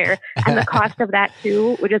nightmare. And the cost of that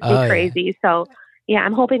too would just be crazy. Yeah. So yeah,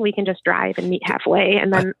 I'm hoping we can just drive and meet halfway,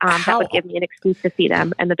 and then that would give me an excuse to see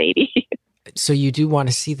them and the baby. So you do want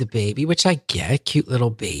to see the baby, which I get, cute little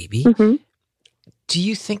baby. Mm-hmm. Do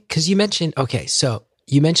you think, because you mentioned, okay, so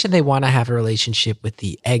you mentioned they want to have a relationship with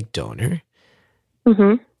the egg donor.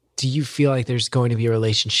 Mm-hmm. Do you feel like there's going to be a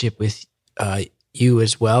relationship with you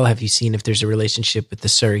as well? Have you seen if there's a relationship with the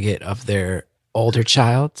surrogate of their older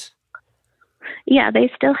child? Yeah,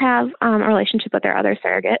 they still have a relationship with their other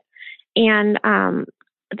surrogate. And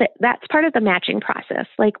that's part of the matching process.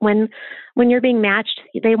 Like when you're being matched,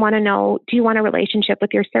 they want to know, do you want a relationship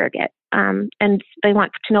with your surrogate? And they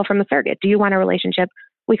want to know from the surrogate, do you want a relationship?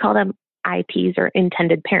 We call them IPs, or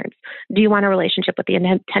intended parents. Do you want a relationship with the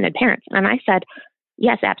intended parents? And I said,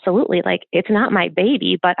 yes, absolutely. Like, it's not my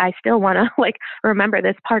baby, but I still want to like remember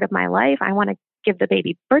this part of my life. I want to give the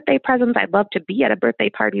baby birthday presents. I'd love to be at a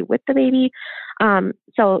birthday party with the baby.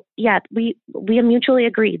 So yeah, we mutually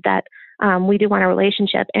agreed that we do want a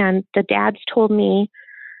relationship. And the dads told me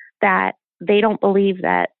that they don't believe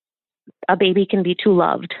that a baby can be too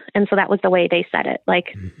loved. And so that was the way they said it.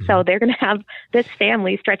 Like, so they're going to have this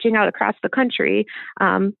family stretching out across the country.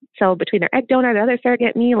 So between their egg donor, the other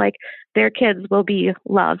surrogate, me, like, their kids will be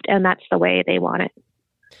loved. And that's the way they want it.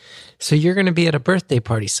 So you're going to be at a birthday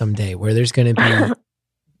party someday where there's going to be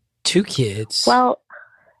two kids. Well,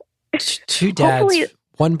 two dads, hopefully,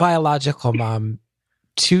 one biological mom,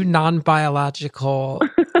 two non-biological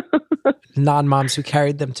non-moms who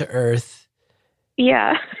carried them to Earth.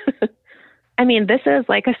 Yeah. I mean, this is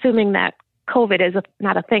like assuming that COVID is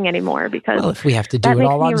not a thing anymore, because well, if we have to do it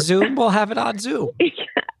all on Zoom, we'll have it on Zoom.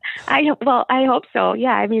 I hope so.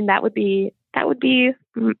 Yeah. I mean, that would be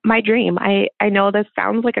my dream. I know this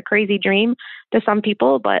sounds like a crazy dream to some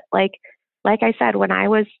people, but like I said, when I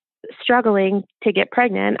was struggling to get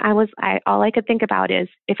pregnant, all I could think about is,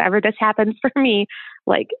 if ever this happens for me,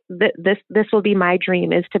 like this will be my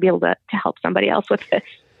dream, is to be able to help somebody else with this.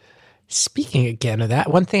 Speaking again of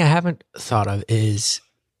that, one thing I haven't thought of is,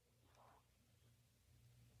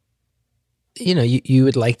 you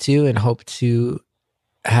would like to and hope to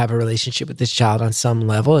have a relationship with this child on some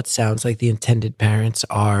level. It sounds like the intended parents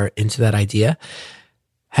are into that idea.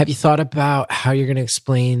 Have you thought about how you're going to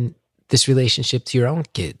explain this relationship to your own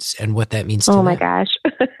kids and what that means to them? Oh my gosh.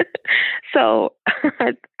 So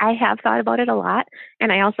I have thought about it a lot.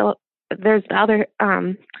 And I also, there's the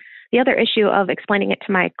other issue of explaining it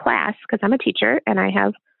to my class, because I'm a teacher and I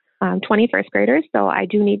have 20 first graders. So I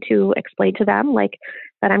do need to explain to them, like,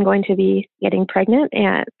 that I'm going to be getting pregnant,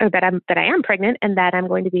 or that I am pregnant, and that I'm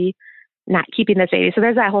going to be not keeping this baby. So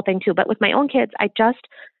there's that whole thing too. But with my own kids, I just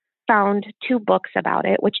found 2 books about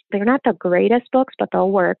it, which they're not the greatest books, but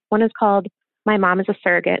they'll work. One is called My Mom is a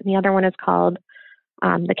Surrogate, and the other one is called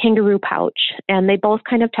The Kangaroo Pouch. And they both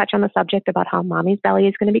kind of touch on the subject about how mommy's belly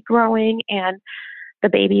is going to be growing, and the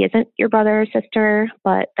baby isn't your brother or sister,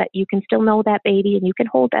 but that you can still know that baby and you can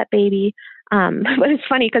hold that baby. But it's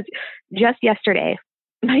funny because just yesterday,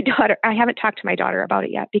 my daughter, I haven't talked to my daughter about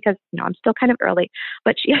it yet because, I'm still kind of early,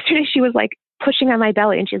 but yesterday she was like pushing on my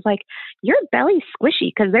belly and she's like, your belly's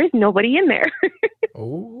squishy because there's nobody in there.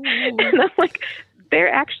 Oh. And I'm like,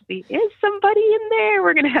 there actually is somebody in there.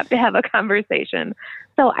 We're going to have a conversation.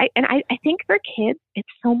 So I think for kids, it's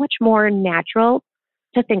so much more natural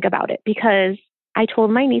to think about it, because I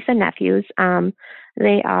told my niece and nephews,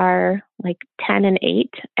 they are like 10 and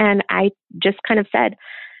 8. And I just kind of said,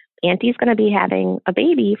 Auntie's going to be having a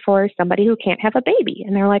baby for somebody who can't have a baby.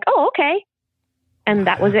 And they're like, oh, okay. And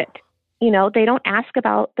that was it. They don't ask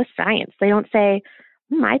about the science. They don't say,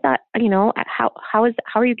 I thought, how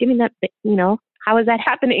are you giving that, how is that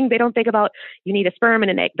happening? They don't think about, you need a sperm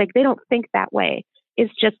and an egg. Like, they don't think that way.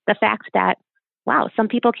 It's just the fact that, wow, some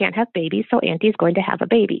people can't have babies, so Auntie's going to have a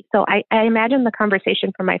baby. So I imagine the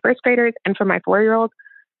conversation from my first graders and from my 4-year-old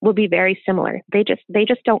will be very similar. They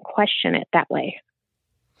just don't question it that way.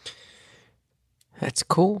 That's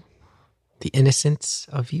cool. The innocence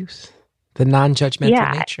of youth, the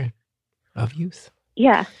non-judgmental nature of youth.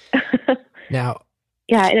 Yeah. Now,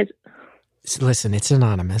 yeah, it is. Listen, it's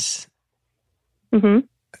anonymous. Mm-hmm.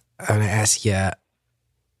 I'm going to ask you a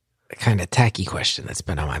kind of tacky question that's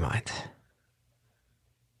been on my mind.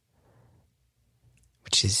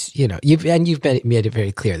 Which is, you've made it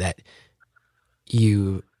very clear that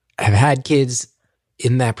you have had kids.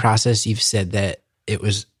 In that process, you've said that it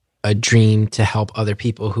was a dream to help other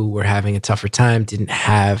people who were having a tougher time, didn't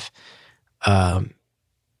have, an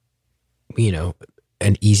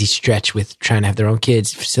easy stretch with trying to have their own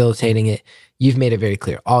kids, facilitating it. You've made it very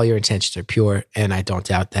clear. All your intentions are pure, and I don't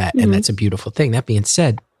doubt that. Mm-hmm. And that's a beautiful thing. That being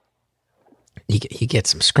said, you get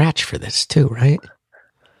some scratch for this too, right?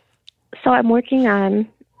 So I'm working on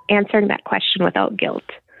answering that question without guilt,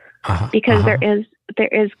 because there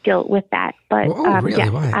is guilt with that. But really?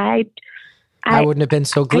 Why? I wouldn't have been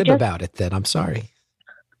so glib just, about it then. I'm sorry.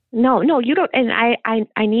 No, you don't. And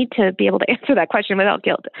I need to be able to answer that question without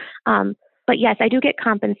guilt. But yes, I do get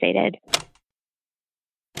compensated.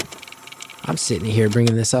 I'm sitting here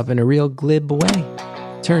bringing this up in a real glib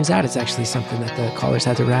way. Turns out it's actually something that the callers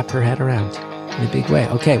had to wrap her head around in a big way.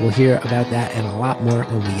 Okay, we'll hear about that and a lot more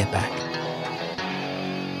when we get back.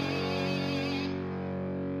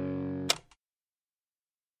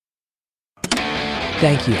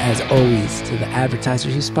 Thank you, as always, to the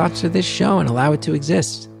advertisers who sponsor this show and allow it to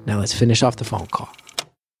exist. Now let's finish off the phone call.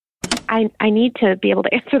 I need to be able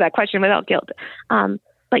to answer that question without guilt.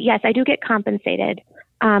 But yes, I do get compensated.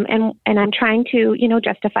 And I'm trying to,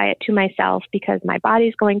 justify it to myself because my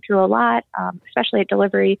body's going through a lot, especially at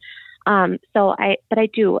delivery. But I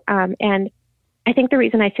do. And I think the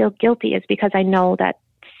reason I feel guilty is because I know that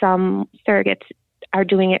some surrogates are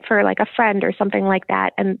doing it for like a friend or something like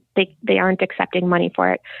that, and they aren't accepting money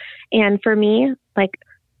for it. And for me, like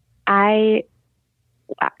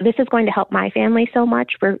this is going to help my family so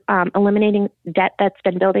much. We're eliminating debt that's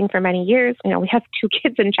been building for many years. We have 2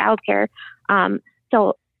 kids in childcare.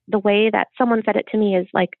 So the way that someone said it to me is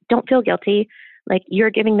like, don't feel guilty. Like you're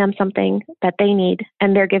giving them something that they need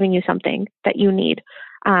and they're giving you something that you need.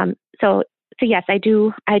 So yes, I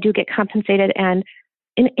do get compensated, and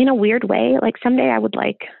in a weird way, like someday I would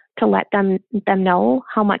like to let them know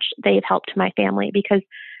how much they've helped my family, because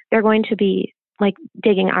they're going to be like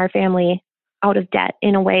digging our family out of debt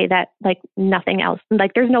in a way that like nothing else.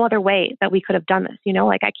 Like there's no other way that we could have done this,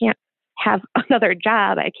 like I can't have another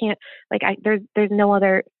job. I can't there's no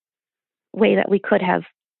other way that we could have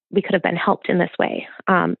been helped in this way.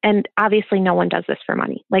 And obviously no one does this for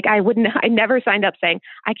money. Like I never signed up saying,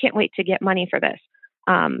 I can't wait to get money for this.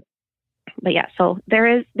 But yeah, so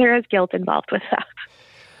there is guilt involved with that.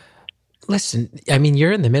 Listen, I mean,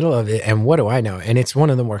 you're in the middle of it, and what do I know? And it's one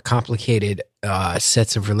of the more complicated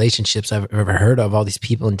sets of relationships I've ever heard of, all these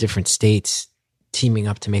people in different states teaming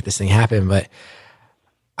up to make this thing happen. But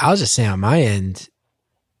I'll just say on my end,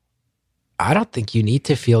 I don't think you need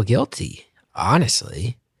to feel guilty,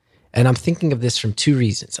 honestly. And I'm thinking of this from 2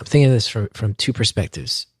 reasons. I'm thinking of this from 2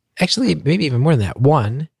 perspectives. Actually, maybe even more than that.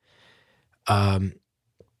 One, I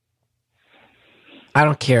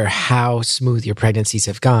don't care how smooth your pregnancies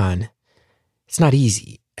have gone. It's not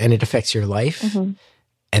easy, and it affects your life,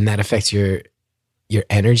 and that affects your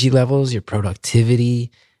energy levels, your productivity,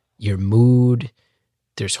 your mood.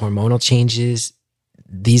 There's hormonal changes.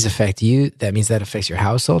 These affect you. That means that affects your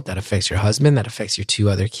household. That affects your husband. That affects your 2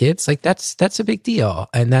 other kids. Like that's a big deal,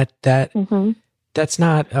 and that's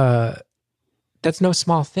not that's no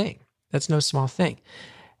small thing. That's no small thing.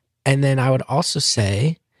 And then I would also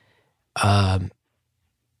say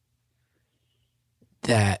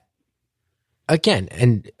that, again,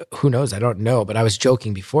 and who knows, I don't know, but I was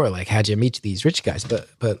joking before, like, how'd you meet these rich guys?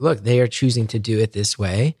 But look, they are choosing to do it this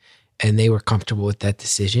way, and they were comfortable with that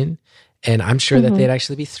decision. And I'm sure that they'd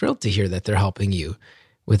actually be thrilled to hear that they're helping you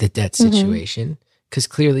with a debt situation, because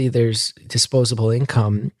clearly there's disposable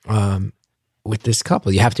income with this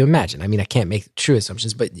couple. You have to imagine. I mean, I can't make true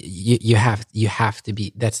assumptions, but you have to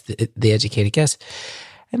be, that's the educated guess.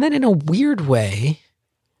 And then in a weird way,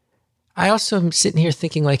 I also am sitting here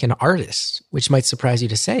thinking like an artist, which might surprise you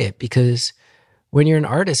to say it, because when you're an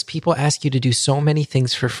artist, people ask you to do so many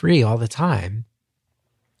things for free all the time.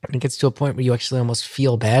 And it gets to a point where you actually almost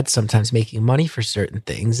feel bad sometimes making money for certain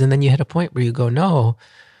things. And then you hit a point where you go, no,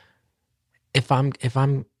 if I'm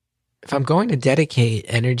going to dedicate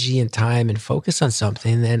energy and time and focus on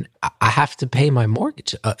something, then I have to pay my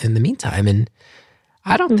mortgage in the meantime. And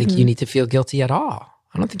I don't think you need to feel guilty at all.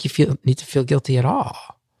 I don't think you need to feel guilty at all.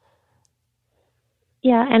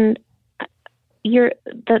 Yeah, and the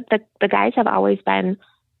guys have always been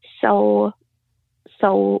so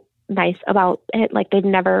nice about it. Like they've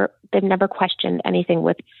never questioned anything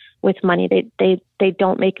with money. They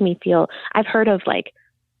don't make me feel. I've heard of like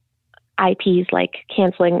IPs like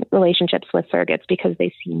canceling relationships with surrogates because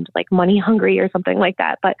they seemed like money hungry or something like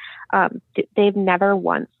that. But they've never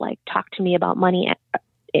once like talked to me about money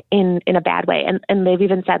in a bad way. And they've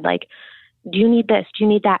even said like, do you need this? Do you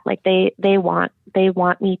need that? Like they want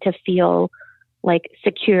me to feel like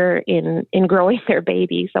secure in growing their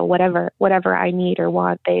baby. So whatever I need or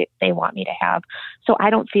want, they want me to have. So I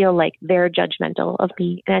don't feel like they're judgmental of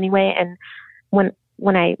me in any way. And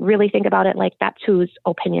when I really think about it, like that's whose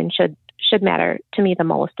opinion should matter to me the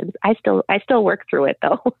most. And I still work through it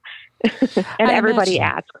though. And everybody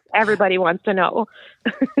asks, everybody wants to know.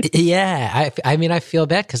 Yeah. I mean, I feel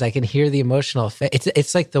bad because I can hear the emotional effect.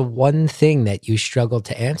 It's like the one thing that you struggled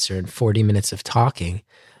to answer in 40 minutes of talking.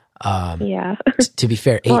 Yeah. To be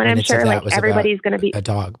fair, 8 well, and I'm minutes sure of that like was everybody's about going to be a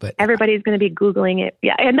dog, but everybody's going to be Googling it.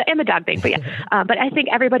 Yeah. And the dog thing, but yeah. But I think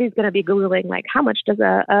everybody's going to be Googling like, how much does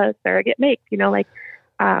a surrogate make? Like,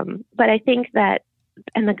 but I think that,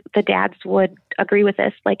 and the dads would agree with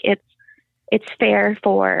this, like it's fair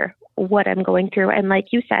for what I'm going through. And like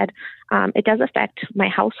you said, it does affect my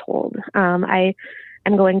household. I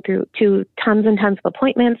am going through tons and tons of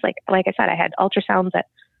appointments. Like I said, I had ultrasounds at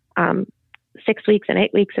 6 weeks and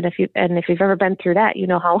 8 weeks. And if you've ever been through that, you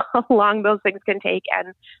know how long those things can take,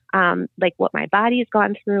 and like what my body's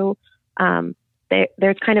gone through.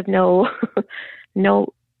 There's kind of no,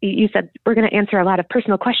 you said we're going to answer a lot of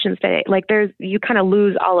personal questions today. Like you kind of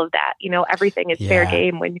lose all of that, everything is fair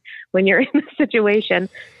game when you're in the situation.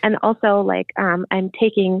 And also like, I'm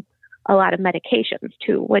taking a lot of medications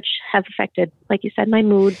too, which have affected, like you said, my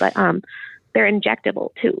mood, but, they're injectable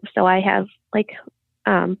too. So I have like,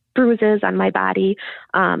 bruises on my body.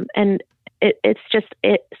 And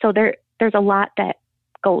so there's a lot that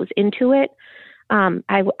goes into it.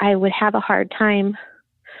 I would have a hard time.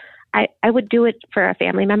 I would do it for a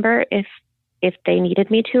family member if they needed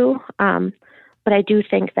me to. But I do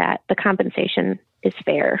think that the compensation is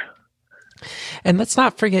fair. And let's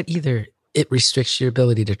not forget either, it restricts your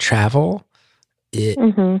ability to travel. It,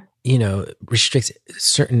 restricts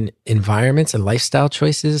certain environments and lifestyle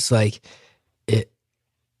choices. Like it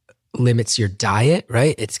limits your diet,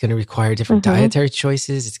 right? It's going to require different dietary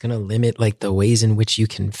choices. It's going to limit like the ways in which you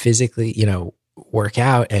can physically, work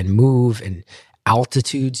out and move, and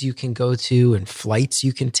altitudes you can go to and flights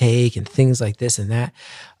you can take and things like this and that.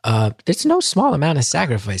 There's no small amount of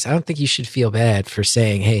sacrifice. I don't think you should feel bad for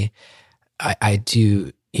saying, hey, I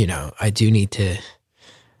do need to,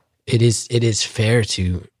 it is fair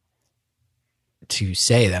to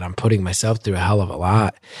say that I'm putting myself through a hell of a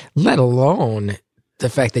lot, let alone the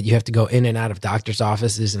fact that you have to go in and out of doctor's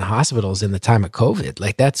offices and hospitals in the time of COVID.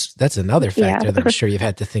 Like that's another factor that I'm sure you've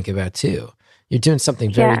had to think about too. You're doing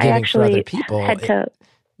something very giving for other people. I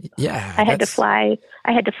had to fly.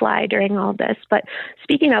 I had to fly during all this. But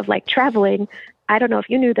speaking of like traveling, I don't know if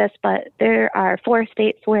you knew this, but there are 4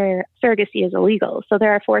 states where surrogacy is illegal. So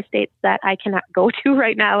there are 4 states that I cannot go to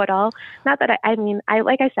right now at all. Not that I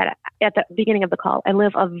like I said at the beginning of the call, I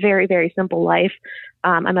live a very, very simple life.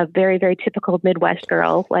 I'm a very, very typical Midwest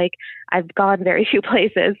girl. Like I've gone very few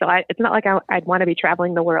places. So it's not like I'd want to be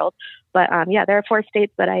traveling the world. But there are 4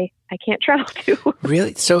 states that I can't travel to.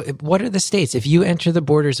 Really? So what are the states? If you enter the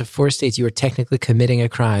borders of 4 states, you are technically committing a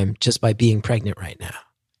crime just by being pregnant right now.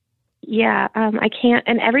 Yeah, I can't.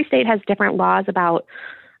 And every state has different laws about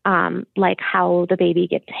like how the baby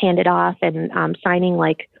gets handed off and signing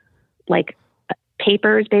like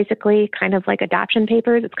papers, basically, kind of like adoption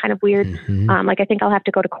papers. It's kind of weird. Like I think I'll have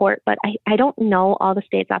to go to court, but I don't know all the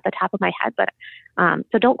states off the top of my head. But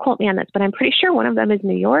so don't quote me on this, but I'm pretty sure one of them is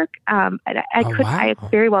New York. I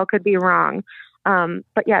very well could be wrong.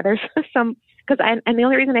 But yeah, there's some and the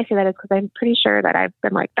only reason I say that is because I'm pretty sure that I've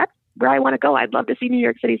been like, that's where I want to go. I'd love to see New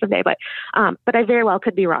York City someday, but I very well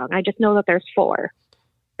could be wrong. I just know that there's 4.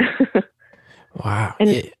 Wow.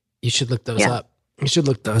 And, you should look those up. You should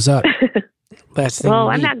look those up. Last thing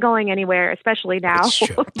I'm not going anywhere, especially now.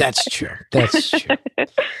 That's true.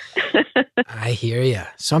 I hear you.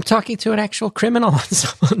 So I'm talking to an actual criminal.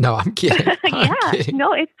 No, I'm kidding. Kidding.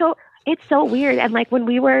 No, it's so weird. And like when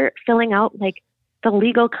we were filling out like the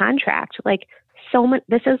legal contract, like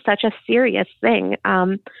this is such a serious thing.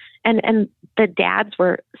 And the dads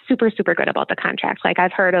were super, super good about the contract. Like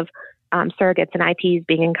I've heard of surrogates and IPs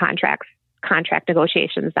being in contract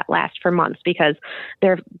negotiations that last for months because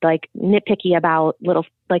they're like nitpicky about little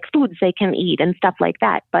like foods they can eat and stuff like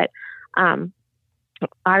that. But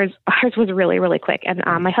ours was really, really quick. And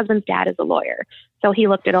my husband's dad is a lawyer, so he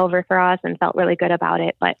looked it over for us and felt really good about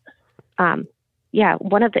it. But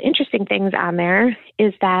one of the interesting things on there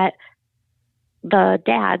is that the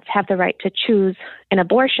dads have the right to choose an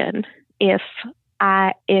abortion if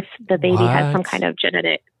the baby has some kind of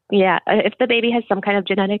genetic. Yeah, if the baby has some kind of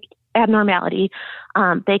genetic abnormality,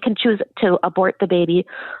 they can choose to abort the baby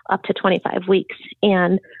up to 25 weeks.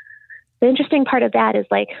 And the interesting part of that is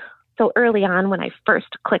like, so early on when I first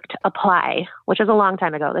clicked apply, which was a long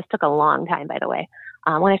time ago, this took a long time, by the way.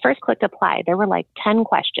 When I first clicked apply, there were like 10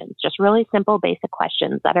 questions, just really simple, basic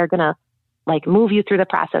questions that are going to like move you through the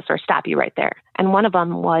process or stop you right there. And one of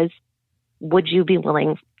them was, would you be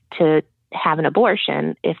willing to have an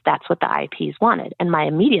abortion if that's what the IPs wanted? And my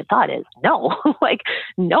immediate thought is no, like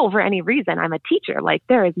no, for any reason. I'm a teacher. Like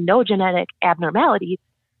there is no genetic abnormality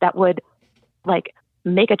that would like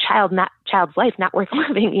make a child's life not worth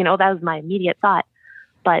living. That was my immediate thought.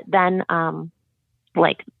 But then,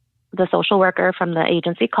 like the social worker from the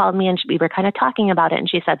agency called me, and we were kind of talking about it. And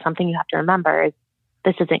she said, something you have to remember is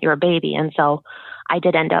this isn't your baby. And so I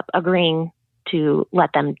did end up agreeing to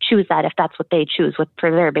let them choose that if that's what they choose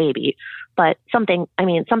for their baby. But something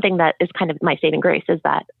that is kind of my saving grace is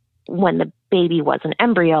that when the baby was an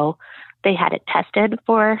embryo, they had it tested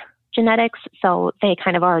for genetics. So they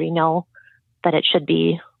kind of already know that it should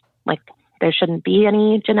be like, there shouldn't be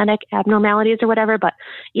any genetic abnormalities or whatever. But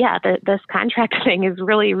yeah, this contract thing is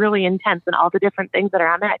really, really intense, and all the different things that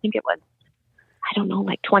are on there. I think it was, I don't know,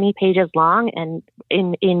 like 20 pages long, and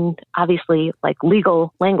in obviously like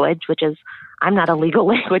legal language, which is, I'm not a legal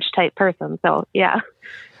language type person. So yeah.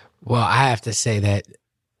 Well, I have to say that,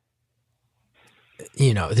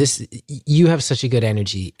 you have such a good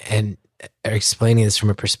energy and are explaining this from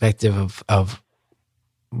a perspective of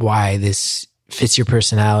why this fits your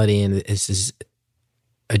personality and this is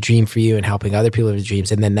a dream for you and helping other people have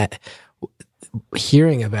dreams. And then that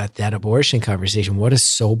hearing about that abortion conversation, what a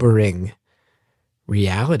sobering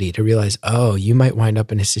reality to realize, oh, you might wind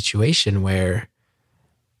up in a situation where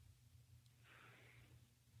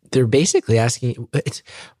they're basically asking, it's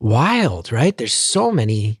wild, right? There's so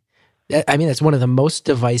many, I mean, that's one of the most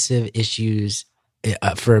divisive issues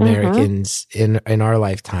for Americans in our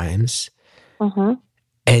lifetimes.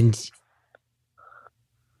 And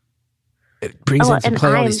it brings into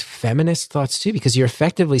play all these feminist thoughts too, because you're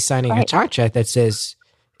effectively signing a contract that says,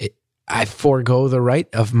 I forego the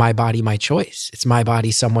right of my body, my choice. It's my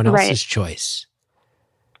body, someone else's choice.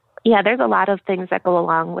 Yeah, there's a lot of things that go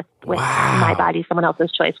along with my body, someone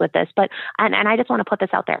else's choice with this. But and I just want to put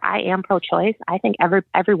this out there. I am pro-choice. I think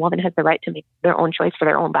every woman has the right to make their own choice for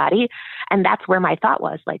their own body. And that's where my thought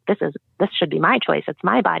was, like, this should be my choice. It's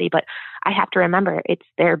my body. But I have to remember it's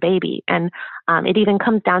their baby. And it even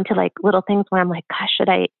comes down to like little things where I'm like, gosh,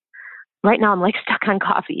 right now I'm like stuck on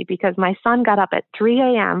coffee because my son got up at 3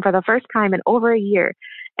 a.m. for the first time in over a year.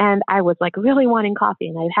 And I was like really wanting coffee,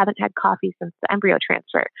 and I haven't had coffee since the embryo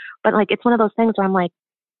transfer. But like, it's one of those things where I'm like,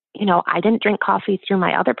 I didn't drink coffee through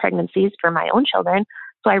my other pregnancies for my own children.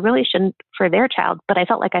 So I really shouldn't for their child, but I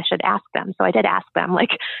felt like I should ask them. So I did ask them,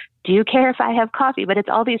 like, do you care if I have coffee? But it's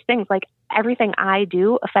all these things, like everything I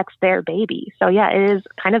do affects their baby. So yeah, it is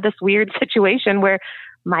kind of this weird situation where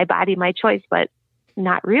my body, my choice, but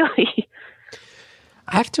not really.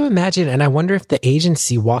 I have to imagine, and I wonder if the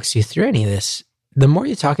agency walks you through any of this. The more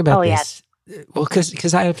you talk about this, well,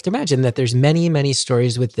 because I have to imagine that there's many, many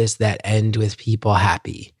stories with this that end with people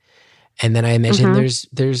happy. And then I imagine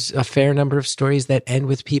there's a fair number of stories that end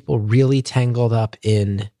with people really tangled up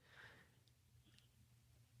in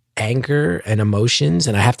anger and emotions.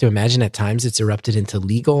 And I have to imagine at times it's erupted into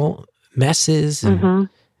legal messes. And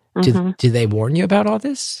do they warn you about all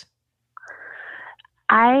this?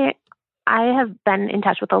 I have been in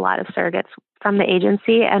touch with a lot of surrogates from the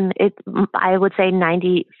agency, and I would say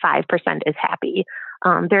 95% is happy.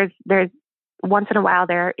 There's once in a while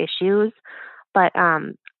there are issues, but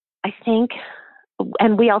I think,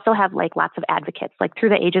 and we also have like lots of advocates. Like through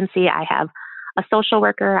the agency, I have a social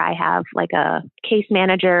worker, I have like a case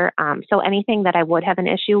manager. So anything that I would have an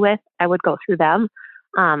issue with, I would go through them.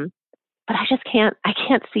 But I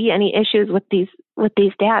can't see any issues with these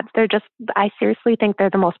dads. I seriously think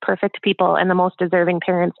they're the most perfect people and the most deserving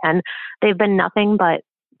parents. And they've been nothing but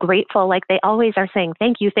grateful. Like they always are saying,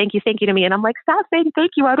 thank you, thank you, thank you to me. And I'm like, stop saying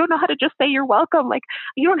thank you. I don't know how to just say you're welcome. Like,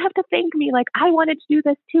 you don't have to thank me. Like, I wanted to do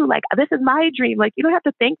this too. Like, this is my dream. Like, you don't have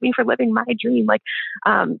to thank me for living my dream. Like,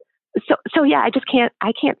 so yeah,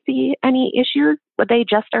 I can't see any issues, but they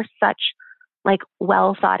just are such like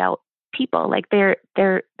well thought out people. Like they're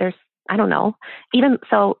I don't know. Even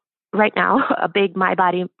so, right now, a big my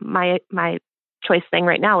body, my choice thing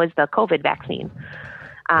right now is the COVID vaccine.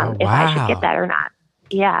 If I should get that or not.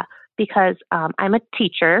 Yeah, because I'm a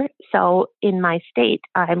teacher. So in my state,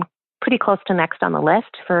 I'm pretty close to next on the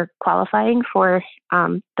list for qualifying for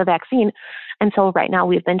the vaccine. And so right now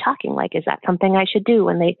we've been talking, like, is that something I should do?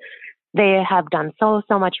 And they have done so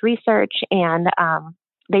much research, and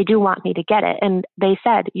they do want me to get it. And they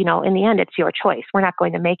said, in the end, it's your choice. We're not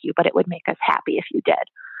going to make you, but it would make us happy if you did.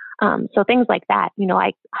 So things like that,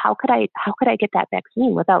 how could I get that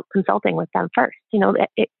vaccine without consulting with them first?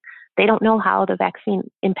 They don't know how the vaccine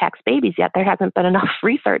impacts babies yet. There hasn't been enough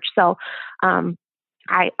research. So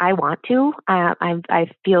I want to. I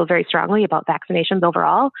feel very strongly about vaccinations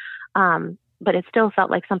overall, but it still felt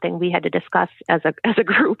like something we had to discuss as a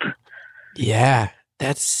group. Yeah,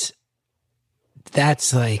 that's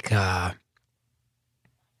like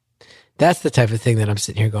that's the type of thing that I'm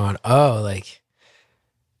sitting here going, oh, like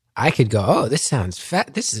I could go, oh, this sounds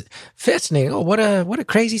this is fascinating. Oh, what a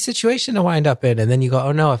crazy situation to wind up in. And then you go,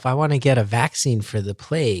 oh no, if I want to get a vaccine for the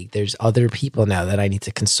plague, there's other people now that I need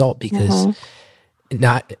to consult because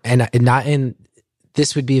not in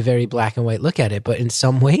this would be a very black and white look at it, but in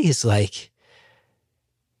some ways,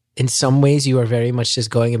 you are very much just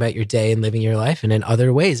going about your day and living your life. And in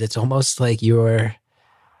other ways, it's almost like you're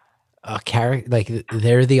a character, like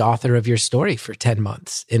they're the author of your story for 10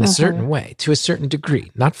 months in a certain way, to a certain degree,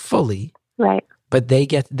 not fully. Right. But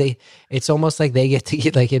it's almost like they get to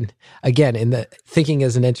get in the thinking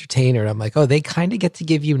as an entertainer, I'm like, oh, they kind of get to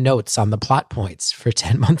give you notes on the plot points for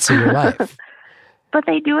 10 months of your life. But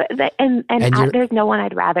they do it, there's no one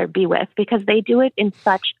I'd rather be with because they do it in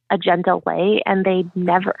such a gentle way, and they've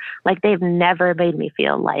never made me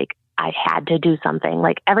feel like I had to do something.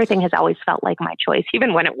 Like everything has always felt like my choice,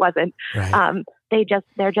 even when it wasn't. Right.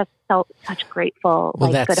 They're just such grateful,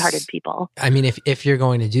 good-hearted people. I mean, if you're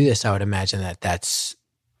going to do this, I would imagine that's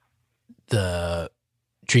the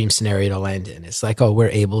dream scenario to land in. It's like, oh, we're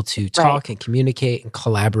able to talk and communicate and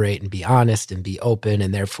collaborate and be honest and be open,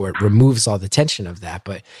 and therefore it removes all the tension of that.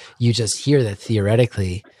 But you just hear that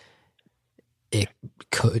theoretically it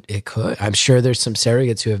could. I'm sure there's some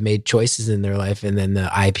surrogates who have made choices in their life, and then the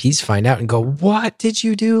IPs find out and go, what did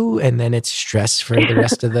you do? And then it's stress for the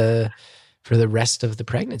rest of the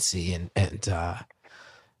pregnancy. And I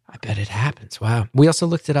bet it happens. Wow. We also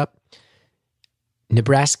looked it up.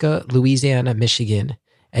 Nebraska, Louisiana, Michigan.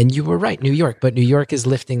 And you were right, New York. But New York is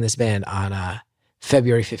lifting this ban on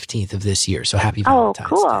February 15th of this year. So happy Valentine's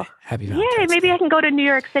Day. Happy Valentine's Day. Maybe I can go to New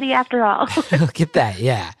York City after all. Look at that.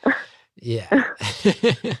 Yeah. Yeah.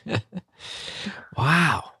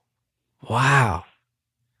 Wow.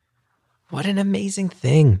 What an amazing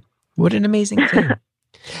thing.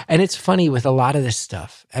 And it's funny with a lot of this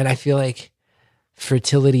stuff. And I feel like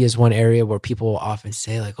fertility is one area where people will often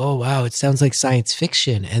say like, oh, wow, it sounds like science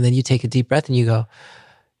fiction. And then you take a deep breath and you go,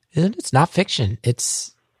 it's not fiction.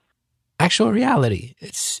 It's actual reality.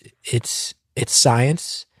 It's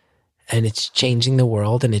science, and it's changing the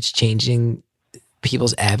world, and it's changing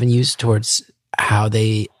people's avenues towards how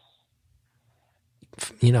they,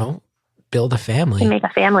 build a family. Make a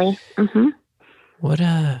family. Mm-hmm. What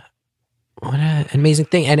an amazing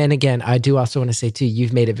thing. And then again, I do also want to say too,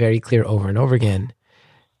 you've made it very clear over and over again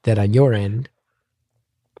that on your end,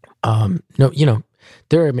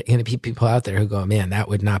 there are going to be people out there who go, man, that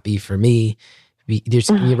would not be for me.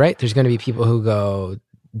 You're right. There's going to be people who go,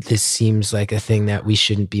 this seems like a thing that we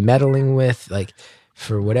shouldn't be meddling with. Like,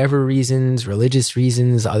 for whatever reasons, religious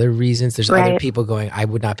reasons, other reasons, there's other people going, I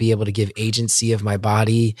would not be able to give agency of my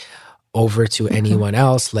body over to anyone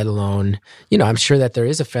else, let alone, I'm sure that there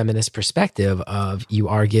is a feminist perspective of you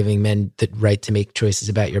are giving men the right to make choices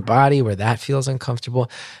about your body where that feels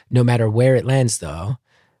uncomfortable. No matter where it lands, though,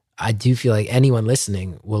 I do feel like anyone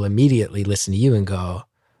listening will immediately listen to you and go,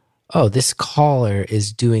 oh, this caller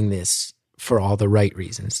is doing this for all the right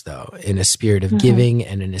reasons, though, in a spirit of giving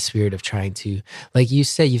and in a spirit of trying to, like you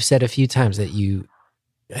say, you've said a few times that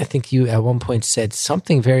I think you at one point said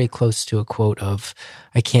something very close to a quote of,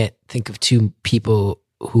 I can't think of two people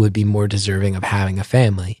who would be more deserving of having a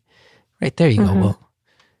family. Right there you go, well,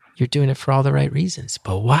 you're doing it for all the right reasons.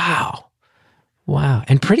 But wow.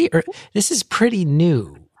 And this is pretty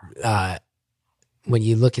new when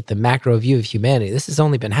you look at the macro view of humanity. This has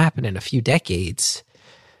only been happening a few decades.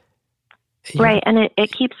 Right. And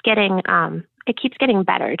it keeps getting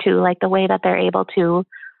better too, like the way that they're able to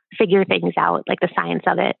figure things out, like the science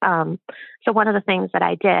of it. So one of the things that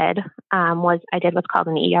I did was I did what's called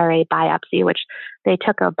an ERA biopsy, which they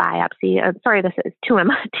took a biopsy. Sorry, this is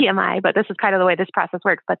TMI, but this is kind of the way this process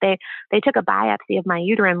works. But they took a biopsy of my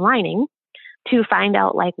uterine lining to find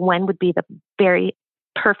out like when would be the very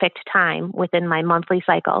perfect time within my monthly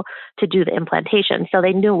cycle to do the implantation. So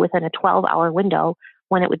they knew within a 12-hour window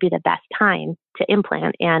when it would be the best time to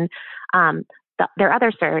implant. And their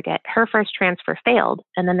other surrogate, her first transfer failed,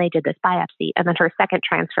 and then they did this biopsy, and then her second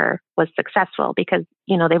transfer was successful because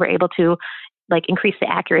they were able to like increase the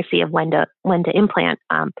accuracy of when to implant.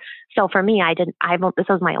 So for me, this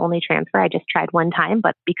was my only transfer. I just tried one time,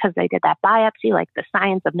 but because I did that biopsy, like the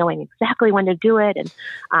science of knowing exactly when to do it, and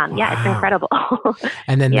it's incredible.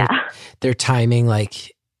 And then they're timing,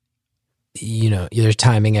 like they're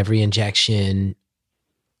timing every injection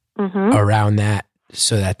around that,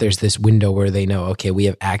 so that there's this window where they know, okay, we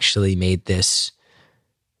have actually made this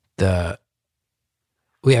the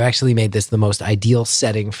most ideal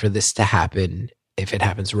setting for this to happen if it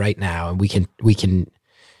happens right now, and we can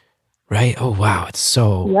right. Oh wow, it's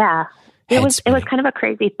so it was kind of a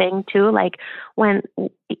crazy thing too. Like when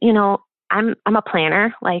I'm a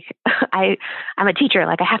planner. Like I'm a teacher.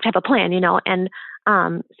 Like I have to have a plan,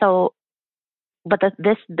 and so. But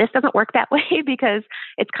this doesn't work that way because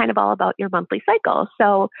it's kind of all about your monthly cycle.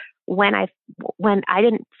 So when I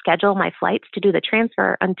didn't schedule my flights to do the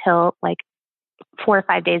transfer until like 4 or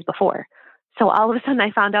 5 days before. So all of a sudden I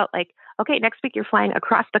found out like, okay, next week you're flying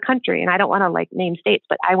across the country. And I don't want to like name states,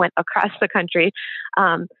 but I went across the country.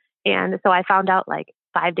 And so I found out like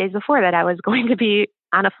 5 days before that I was going to be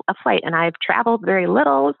on a flight, and I've traveled very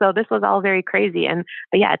little. So this was all very crazy.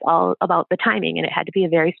 But yeah, it's all about the timing, and it had to be a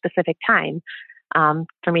very specific time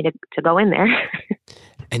for me to go in there.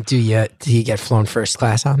 And do you get flown first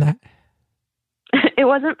class on that? It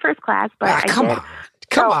wasn't first class, but I come did. on.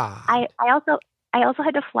 Come on. I also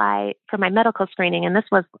had to fly for my medical screening, and this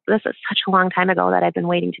is such a long time ago that I've been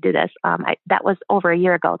waiting to do this. That was over a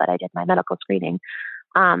year ago that I did my medical screening.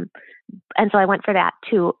 And so I went for that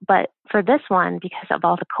too. But for this one, because of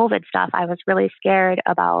all the COVID stuff, I was really scared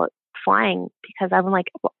about flying because I'm like,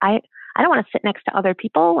 I don't want to sit next to other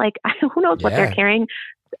people. Like, who knows what they're carrying?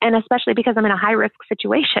 And especially because I'm in a high risk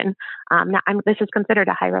situation. This is considered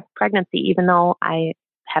a high risk pregnancy, even though I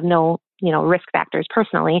have no, risk factors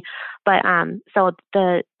personally. But so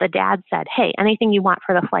the dad said, hey, anything you want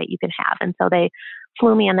for the flight, you can have. And so they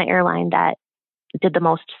flew me on the airline that did the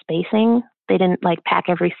most spacing. They didn't like pack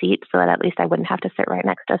every seat so that at least I wouldn't have to sit right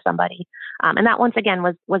next to somebody. And that once again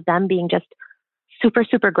was them being just super,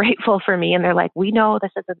 super grateful for me. And they're like, we know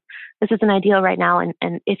this isn't ideal right now.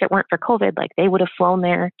 And if it weren't for COVID, like they would have flown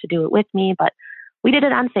there to do it with me, but we did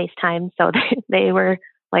it on FaceTime. So they were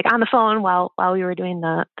like on the phone while we were doing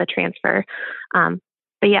the transfer.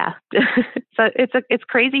 But yeah, so it's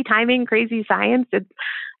crazy timing, crazy science.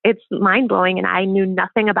 It's mind blowing. And I knew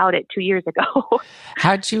nothing about it 2 years ago.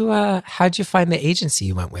 How'd you find the agency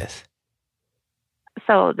you went with?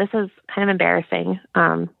 So this is kind of embarrassing.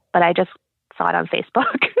 But I just saw it on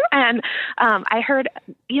Facebook. And I heard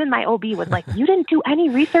even my OB was like, you didn't do any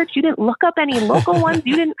research. You didn't look up any local ones.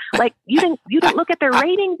 You didn't look at their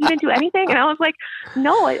ratings. You didn't do anything. And I was like,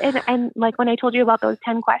 no. And like when I told you about those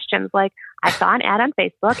 10 questions, like I saw an ad on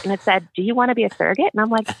Facebook and it said, do you want to be a surrogate? And I'm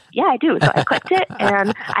like, yeah, I do. So I clicked it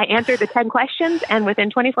and I answered the 10 questions. And within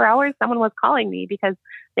 24 hours, someone was calling me because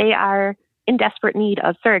they are in desperate need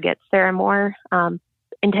of surrogates. There are more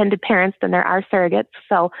intended parents than there are surrogates.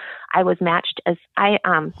 So I was matched as I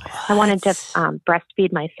wanted to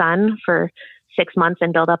breastfeed my son for 6 months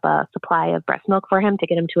and build up a supply of breast milk for him to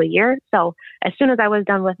get him to a year. So as soon as I was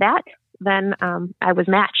done with that, then I was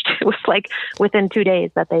matched. It was like within 2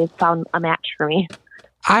 days that they found a match for me.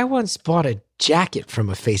 I once bought a jacket from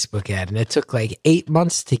a Facebook ad and it took like 8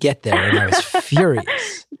 months to get there and I was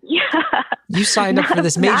furious. Yeah. You signed up for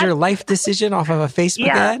this major life decision off of a Facebook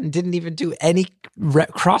ad and didn't even do any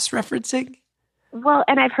cross-referencing? Well,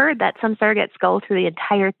 and I've heard that some surrogates go through the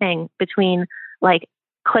entire thing between like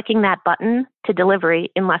clicking that button to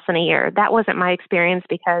delivery in less than a year. That wasn't my experience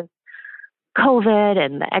because COVID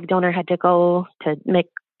and the egg donor had to go to make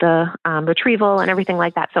the retrieval and everything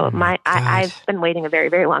like that. So I've been waiting a very,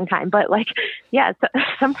 very long time. But like, yeah, so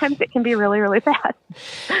sometimes it can be really, really fast.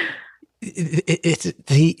 It's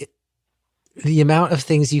the amount of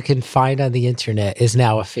things you can find on the internet is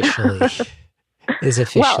now officially.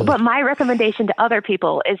 Well, but my recommendation to other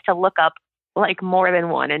people is to look up like more than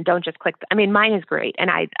one and don't just click. I mean, mine is great. And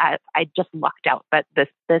I just lucked out that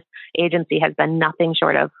this agency has been nothing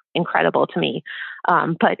short of incredible to me.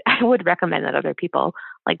 But I would recommend that other people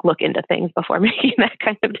like look into things before making that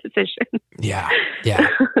kind of decision. Yeah. Yeah.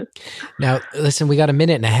 Now, listen, we got a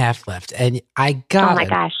minute and a half left and I gotta, oh my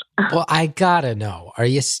gosh. Well, I gotta know, are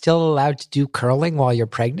you still allowed to do curling while you're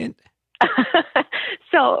pregnant?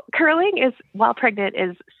 So curling while pregnant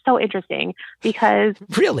is so interesting because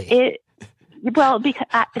really because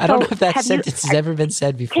I don't know if that sentence has ever been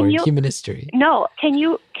said before in human history. No, can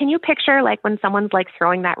you picture like when someone's like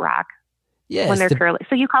throwing that rock? Yes, when they're curling.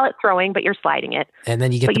 So you call it throwing, but you're sliding it. And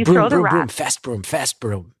then you get the broom, fast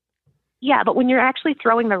broom. Yeah, but when you're actually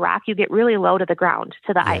throwing the rock, you get really low to the ground,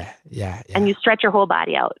 to the ice. Yeah. And you stretch your whole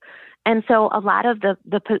body out. And so a lot of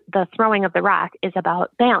the throwing of the rock is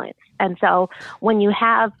about balance. And so when you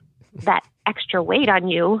have that extra weight on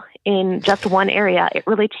you in just one area, it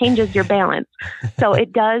really changes your balance. So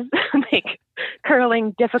it does make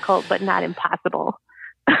curling difficult, but not impossible.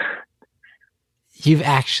 You've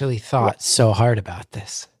actually thought so hard about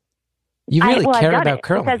this. You really care about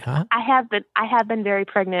curling, huh? I have been very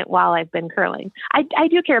pregnant while I've been curling. I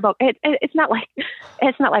do care about it. It's not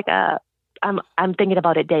like I'm thinking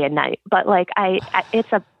about it day and night, but like it's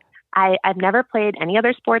I've never played any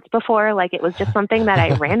other sports before. Like, it was just something that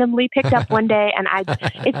I randomly picked up one day, and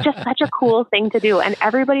it's just such a cool thing to do. And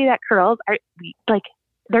everybody that curls are like,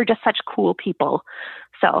 they're just such cool people.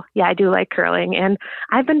 So yeah, I do like curling, and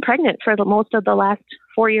I've been pregnant for most of the last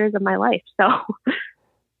 4 years of my life. So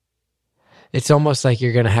it's almost like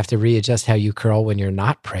you're going to have to readjust how you curl when you're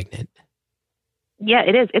not pregnant. Yeah,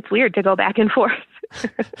 it is. It's weird to go back and forth.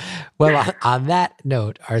 Well, on that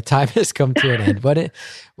note, our time has come to an end.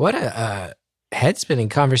 What a head-spinning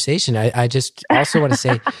conversation. I just also want to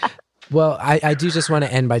say, well, I do just want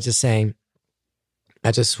to end by just saying,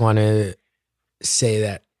 I just want to say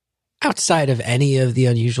that outside of any of the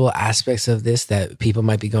unusual aspects of this that people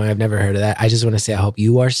might be going, I've never heard of that. I just want to say I hope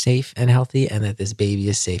you are safe and healthy, and that this baby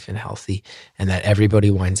is safe and healthy, and that everybody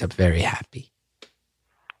winds up very happy.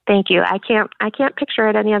 Thank you. I can't picture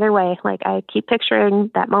it any other way. Like, I keep picturing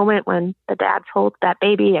that moment when the dads hold that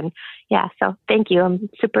baby, and yeah, so thank you. I'm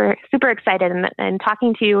super, super excited. And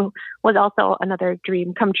talking to you was also another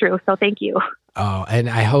dream come true. So thank you. Oh, and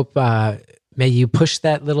I hope, may you push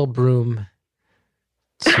that little broom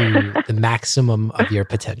to the maximum of your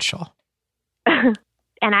potential.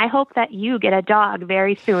 And I hope that you get a dog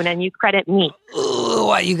very soon and you credit me. Ooh,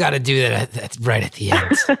 why you got to do that? That's right at the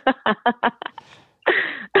end.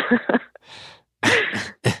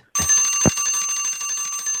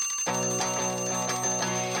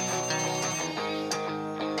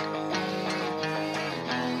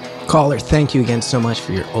 Caller, thank you again so much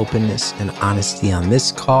for your openness and honesty on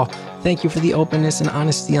this call. Thank you for the openness and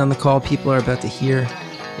honesty on the call people are about to hear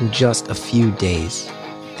in just a few days.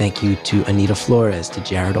 Thank you to Anita Flores, to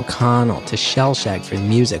Jared O'Connell, to Shellshag for the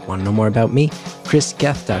music. Want to know more about me?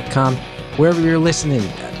 ChrisGeth.com. Wherever you're listening,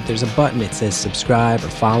 there's a button that says subscribe or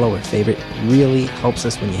follow or favorite. It really helps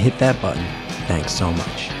us when you hit that button. Thanks so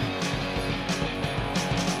much.